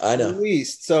know. The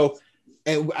least. So,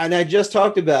 and I just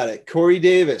talked about it. Corey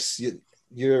Davis,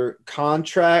 your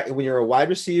contract, when you're a wide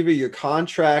receiver, your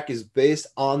contract is based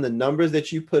on the numbers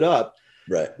that you put up.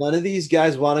 Right. None of these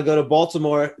guys want to go to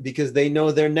Baltimore because they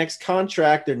know their next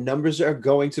contract, their numbers are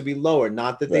going to be lower.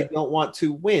 Not that they don't want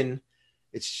to win.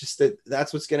 It's just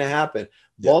that's what's going to happen.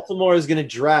 Yeah. Baltimore is going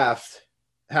to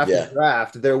have to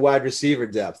draft their wide receiver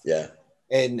depth. Yeah.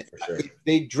 And For sure. if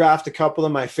they draft a couple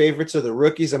of my favorites or the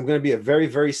rookies, I'm going to be a very,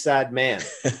 very sad man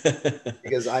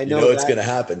because I You know know it's that going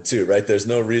to happen too, right? There's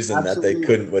no reason that they absolutely.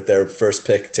 couldn't, with their first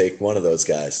pick, take one of those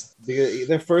guys.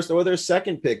 Their first or their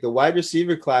second pick. The wide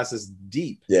receiver class is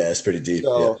deep. Yeah, it's pretty deep.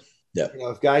 So, yeah.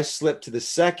 if guys slip to the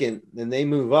second and they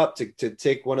move up to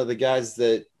take one of the guys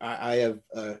that I have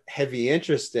a heavy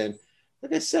interest in,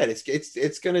 like I said,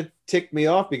 it's going to tick me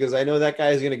off because I know that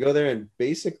guy is going to go there and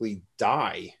basically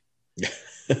die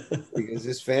because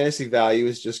his fantasy value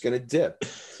is just going to dip.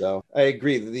 So I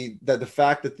agree. The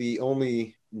fact that the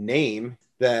only name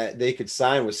that they could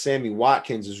sign with Sammy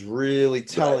Watkins is really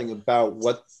telling about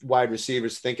what wide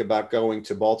receivers think about going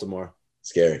to Baltimore.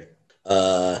 Scary.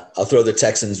 I'll throw the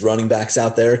Texans running backs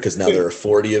out there because now there are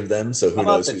 40 of them. So who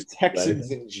knows who's Texans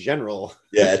in general?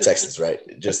 Yeah, Texans, right?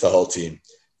 Just the whole team.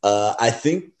 I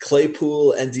think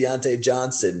Claypool and Deontay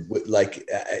Johnson,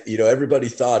 everybody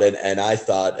thought, and I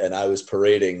thought, and I was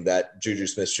parading that Juju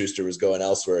Smith-Schuster was going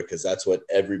elsewhere because that's what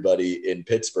everybody in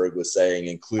Pittsburgh was saying,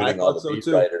 including all the beat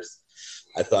writers.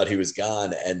 I thought he was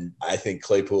gone, and I think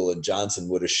Claypool and Johnson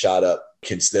would have shot up.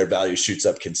 Their value shoots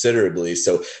up considerably.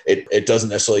 So it doesn't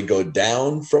necessarily go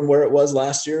down from where it was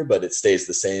last year, but it stays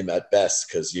the same at best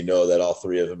because you know that all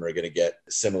three of them are going to get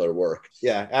similar work.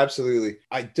 Yeah, absolutely.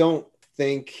 I don't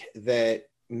think that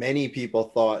many people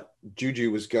thought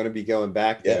Juju was going to be going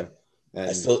back there. And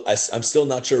I'm still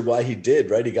not sure why he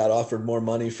did, right? He got offered more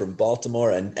money from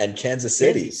Baltimore and Kansas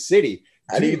City.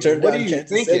 How do you turn down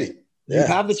Kansas City? You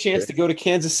have the chance to go to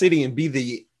Kansas City and be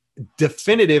the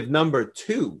definitive number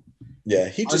 2. Yeah,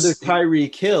 he just under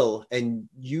Tyreek Hill, and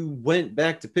you went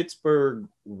back to Pittsburgh.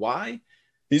 Why?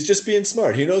 He's just being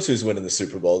smart. He knows who's winning the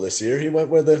Super Bowl this year. He went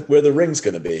where the ring's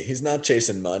going to be. He's not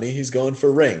chasing money. He's going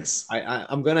for rings.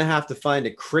 I'm going to have to find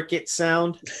a cricket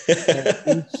sound and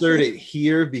insert it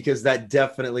here because that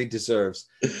definitely deserves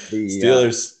the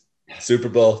Steelers. Super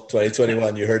Bowl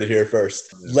 2021. You heard it here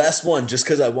first. Last one, just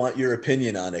because I want your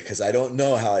opinion on it, because I don't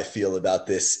know how I feel about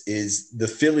this, is the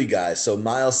Philly guys. So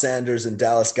Miles Sanders and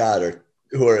Dallas Goedert,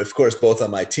 who are, of course, both on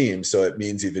my team, so it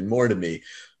means even more to me.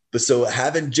 But so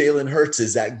having Jalen Hurts,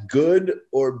 is that good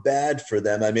or bad for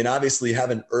them? I mean, obviously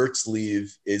having Ertz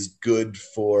leave is good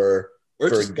for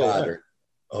Goddard.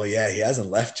 Oh, yeah, he hasn't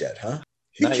left yet, huh?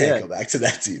 He can't go back to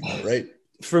that team, though, right?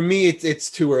 For me, it's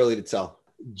too early to tell.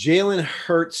 Jalen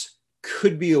Hurts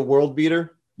could be a world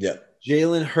beater. Yeah.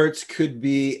 Jalen Hurts could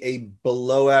be a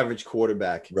below average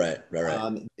quarterback. Right.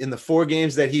 In the 4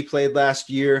 games that he played last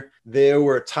year, there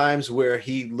were times where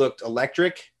he looked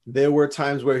electric. There were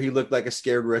times where he looked like a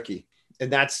scared rookie.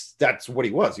 And that's what he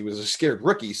was. He was a scared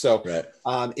rookie. So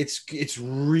it's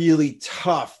really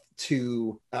tough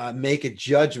to make a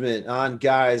judgment on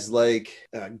guys like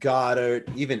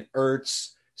Goddard, even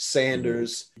Ertz,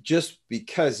 Sanders, just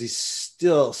because he's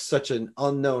still such an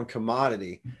unknown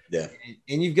commodity. Yeah.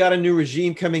 And you've got a new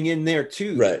regime coming in there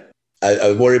too. Right.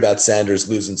 I worry about Sanders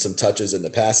losing some touches in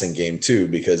the passing game too,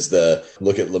 because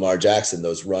look at Lamar Jackson,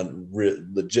 those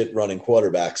legit running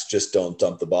quarterbacks just don't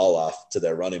dump the ball off to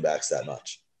their running backs that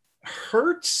much.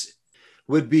 Hurts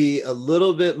would be a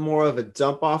little bit more of a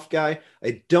dump off guy.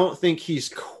 I don't think he's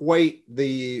quite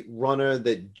the runner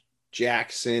that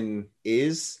Jackson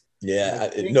is. Yeah,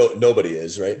 nobody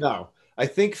is, right? No, I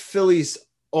think Philly's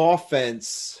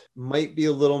offense might be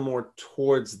a little more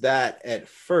towards that at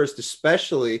first,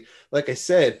 especially, like I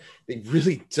said, they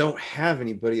really don't have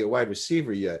anybody at wide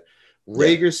receiver yet.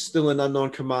 Rager's still an unknown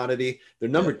commodity. Their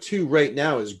number 2 right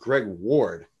now is Greg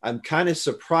Ward. I'm kind of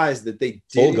surprised that they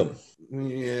did. Fulgham.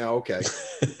 Yeah, okay.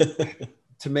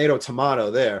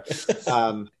 Tomato there.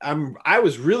 I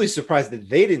was really surprised that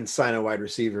they didn't sign a wide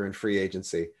receiver in free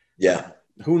agency. Yeah.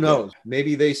 Who knows?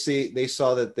 Maybe they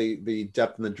saw that the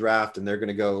depth in the draft and they're going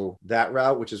to go that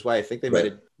route, which is why I think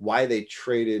why they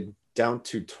traded down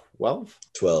to 12.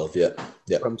 12,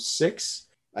 yeah. From 6.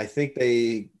 I think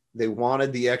they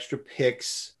wanted the extra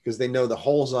picks because they know the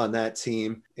holes on that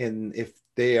team, and if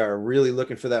they are really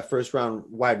looking for that first round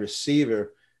wide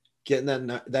receiver, getting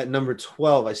that number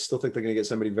 12, I still think they're going to get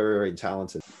somebody very, very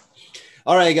talented.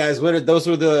 All right, guys, those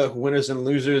were the winners and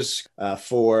losers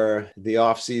for the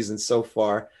offseason so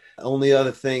far. Only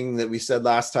other thing that we said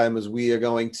last time was we are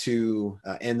going to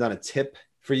end on a tip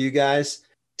for you guys.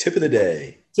 Tip of the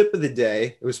day. Tip of the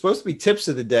day. It was supposed to be tips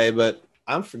of the day, but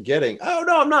I'm forgetting. Oh,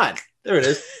 no, I'm not. There it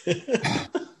is.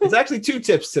 It's actually 2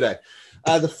 tips today.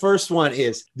 The first one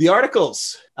is the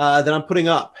articles that I'm putting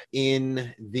up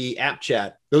in the app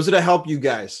chat. Those are to help you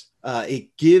guys.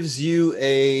 It gives you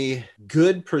a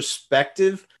good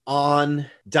perspective on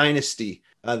Dynasty.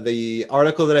 The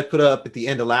article that I put up at the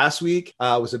end of last week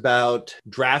was about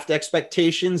draft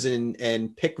expectations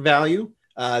and pick value.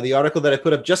 The article that I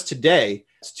put up just today,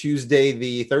 it's Tuesday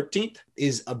the 13th,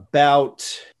 is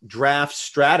about draft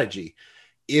strategy.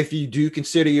 If you do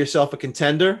consider yourself a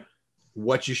contender,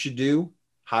 what you should do,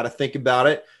 how to think about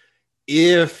it.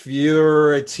 If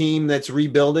you're a team that's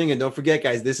rebuilding, and don't forget,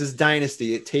 guys, this is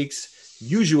dynasty. It takes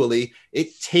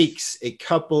a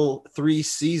couple, 3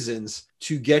 seasons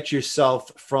to get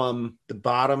yourself from the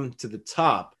bottom to the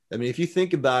top. I mean, if you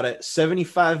think about it,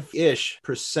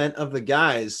 75-ish% of the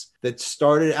guys that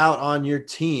started out on your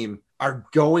team are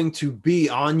going to be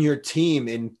on your team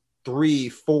in 3,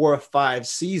 4, 5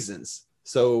 seasons.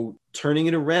 So turning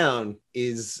it around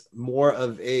is more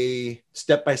of a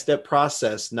step-by-step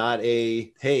process, not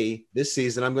a, hey, this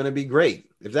season I'm going to be great.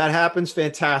 If that happens,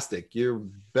 fantastic. You're a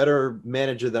better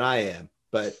manager than I am.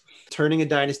 But turning a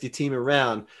dynasty team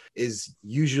around is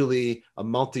usually a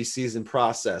multi-season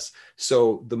process.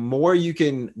 So the more you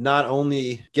can not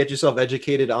only get yourself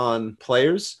educated on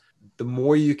players, the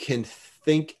more you can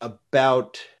think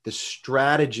about the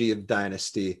strategy of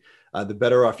dynasty, the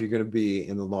better off you're going to be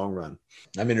in the long run.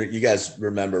 I mean, you guys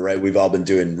remember, right? We've all been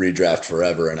doing redraft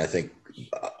forever. And I think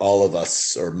all of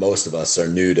us, or most of us, are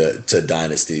new to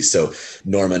dynasty. So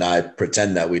Norm and I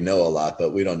pretend that we know a lot,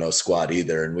 but we don't know squat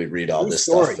either. And we read all this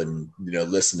stuff and,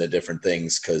 listen to different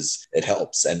things because it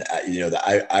helps. And,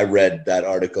 I read that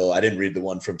article. I didn't read the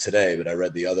one from today, but I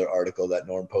read the other article that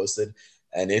Norm posted.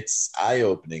 And it's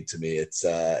eye-opening to me. It's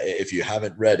if you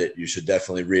haven't read it, you should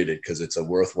definitely read it because it's a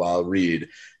worthwhile read.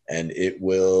 And it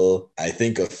will, I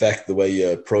think, affect the way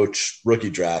you approach rookie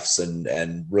drafts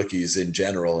and rookies in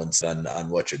general and on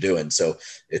what you're doing. So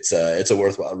it's a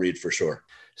worthwhile read for sure.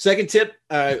 Second tip,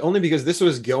 only because this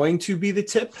was going to be the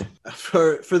tip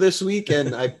for this week,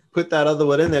 and I put that other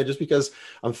one in there just because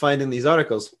I'm finding these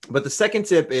articles. But the second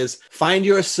tip is find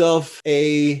yourself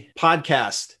a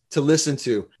podcast to listen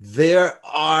to. There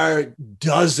are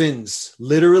dozens,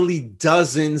 literally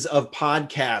dozens of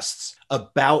podcasts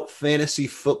about fantasy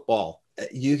football.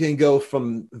 You can go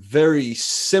from very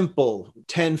simple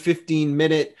 10, 15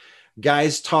 minute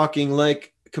guys talking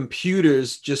like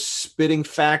computers, just spitting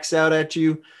facts out at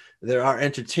you. There are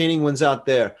entertaining ones out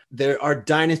there. There are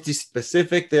dynasty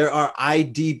specific. There are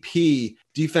IDP,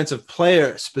 defensive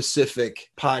player specific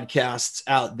podcasts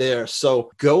out there.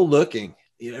 So go looking.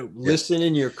 Listen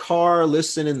in your car,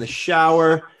 listen in the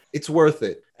shower. It's worth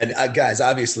it. And guys,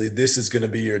 obviously, this is going to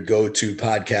be your go-to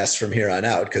podcast from here on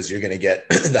out because you're going to get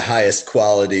the highest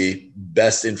quality,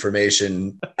 best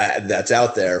information that's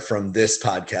out there from this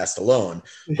podcast alone.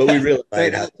 But we really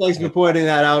might have. Thanks for pointing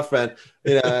that out, friend.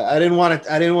 I didn't want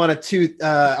to toot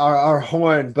our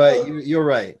horn, but you're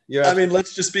right. I mean,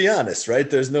 let's just be honest, right?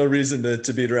 There's no reason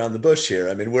to beat around the bush here.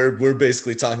 I mean, we're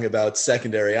basically talking about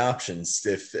secondary options,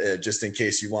 if just in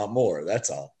case you want more.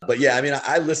 That's all. But yeah, I mean,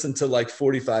 I listened to like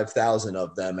 45,000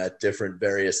 of them at different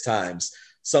various times.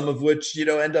 Some of which,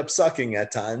 end up sucking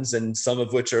at times and some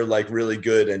of which are like really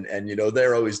good. And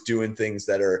they're always doing things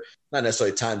that are not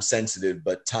necessarily time sensitive,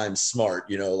 but time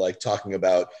smart, like talking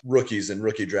about rookies and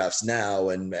rookie drafts now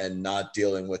and not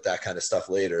dealing with that kind of stuff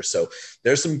later. So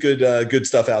there's some good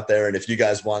stuff out there. And if you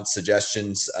guys want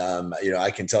suggestions,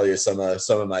 I can tell you some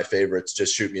of my favorites.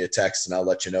 Just shoot me a text and I'll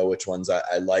let you know which ones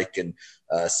I like and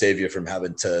save you from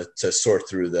having to sort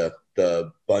through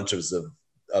the bunches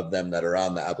of them that are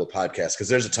on the Apple podcast, because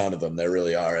there's a ton of them. There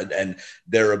really are. And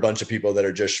there are a bunch of people that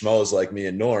are just schmoes like me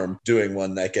and Norm doing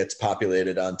one that gets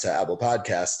populated onto Apple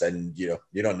Podcast. And, you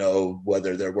don't know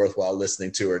whether they're worthwhile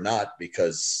listening to or not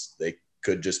because they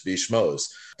could just be schmoes.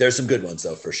 There's some good ones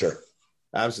though, for sure.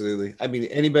 Absolutely. I mean,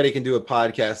 anybody can do a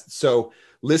podcast. So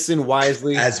listen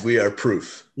wisely. As we are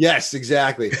proof. Yes,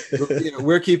 exactly.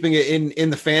 We're keeping it in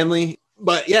the family.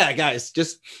 But yeah, guys,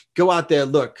 just go out there.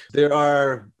 Look, there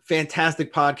are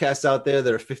fantastic podcasts out there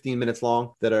that are 15 minutes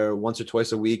long, that are once or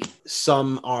twice a week.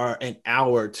 Some are an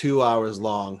hour, 2 hours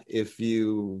long. If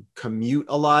you commute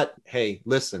a lot, hey,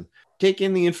 listen, take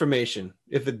in the information.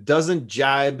 If it doesn't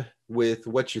jibe with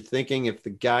what you're thinking, if the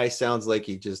guy sounds like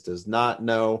he just does not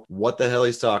know what the hell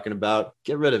he's talking about,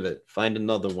 get rid of it. Find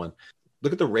another one.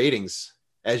 Look at the ratings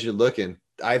as you're looking.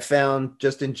 I found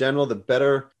just in general, the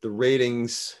better the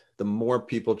ratings, the more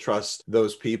people trust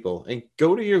those people. And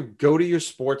go to your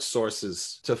sports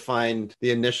sources to find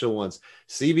the initial ones.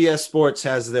 CBS Sports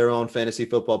has their own fantasy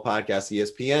football podcast.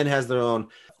 ESPN has their own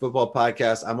football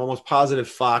podcast. I'm almost positive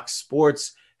Fox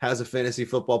Sports has a fantasy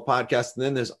football podcast. And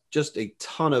then there's just a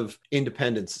ton of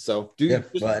independents. So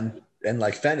and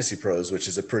like Fantasy Pros, which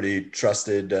is a pretty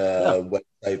trusted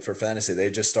website for fantasy.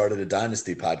 They just started a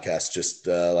Dynasty podcast just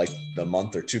like a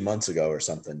month or 2 months ago or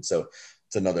something. So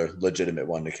it's another legitimate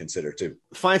one to consider too.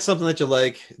 Find something that you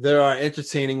like. There are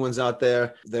entertaining ones out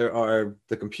there. There are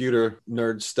the computer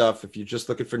nerd stuff. If you're just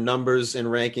looking for numbers and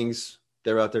rankings,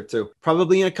 they're out there too.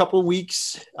 Probably in a couple of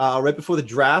weeks, right before the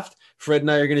draft, Fred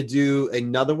and I are going to do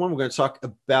another one. We're going to talk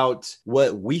about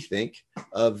what we think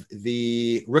of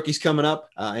the rookies coming up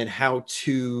and how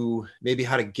to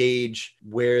gauge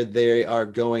where they are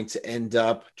going to end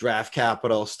up, draft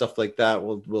capital, stuff like that.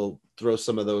 We'll throw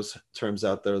some of those terms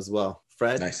out there as well.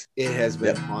 Fred, nice. It has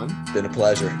been fun. Been a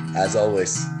pleasure, as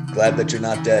always. Glad that you're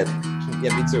not dead.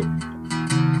 Yeah, me too.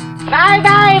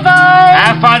 Bye-bye, boys!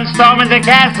 Have fun storming the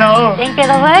castle! Think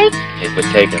it'll work? It would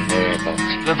take a miracle.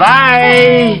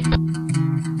 Goodbye!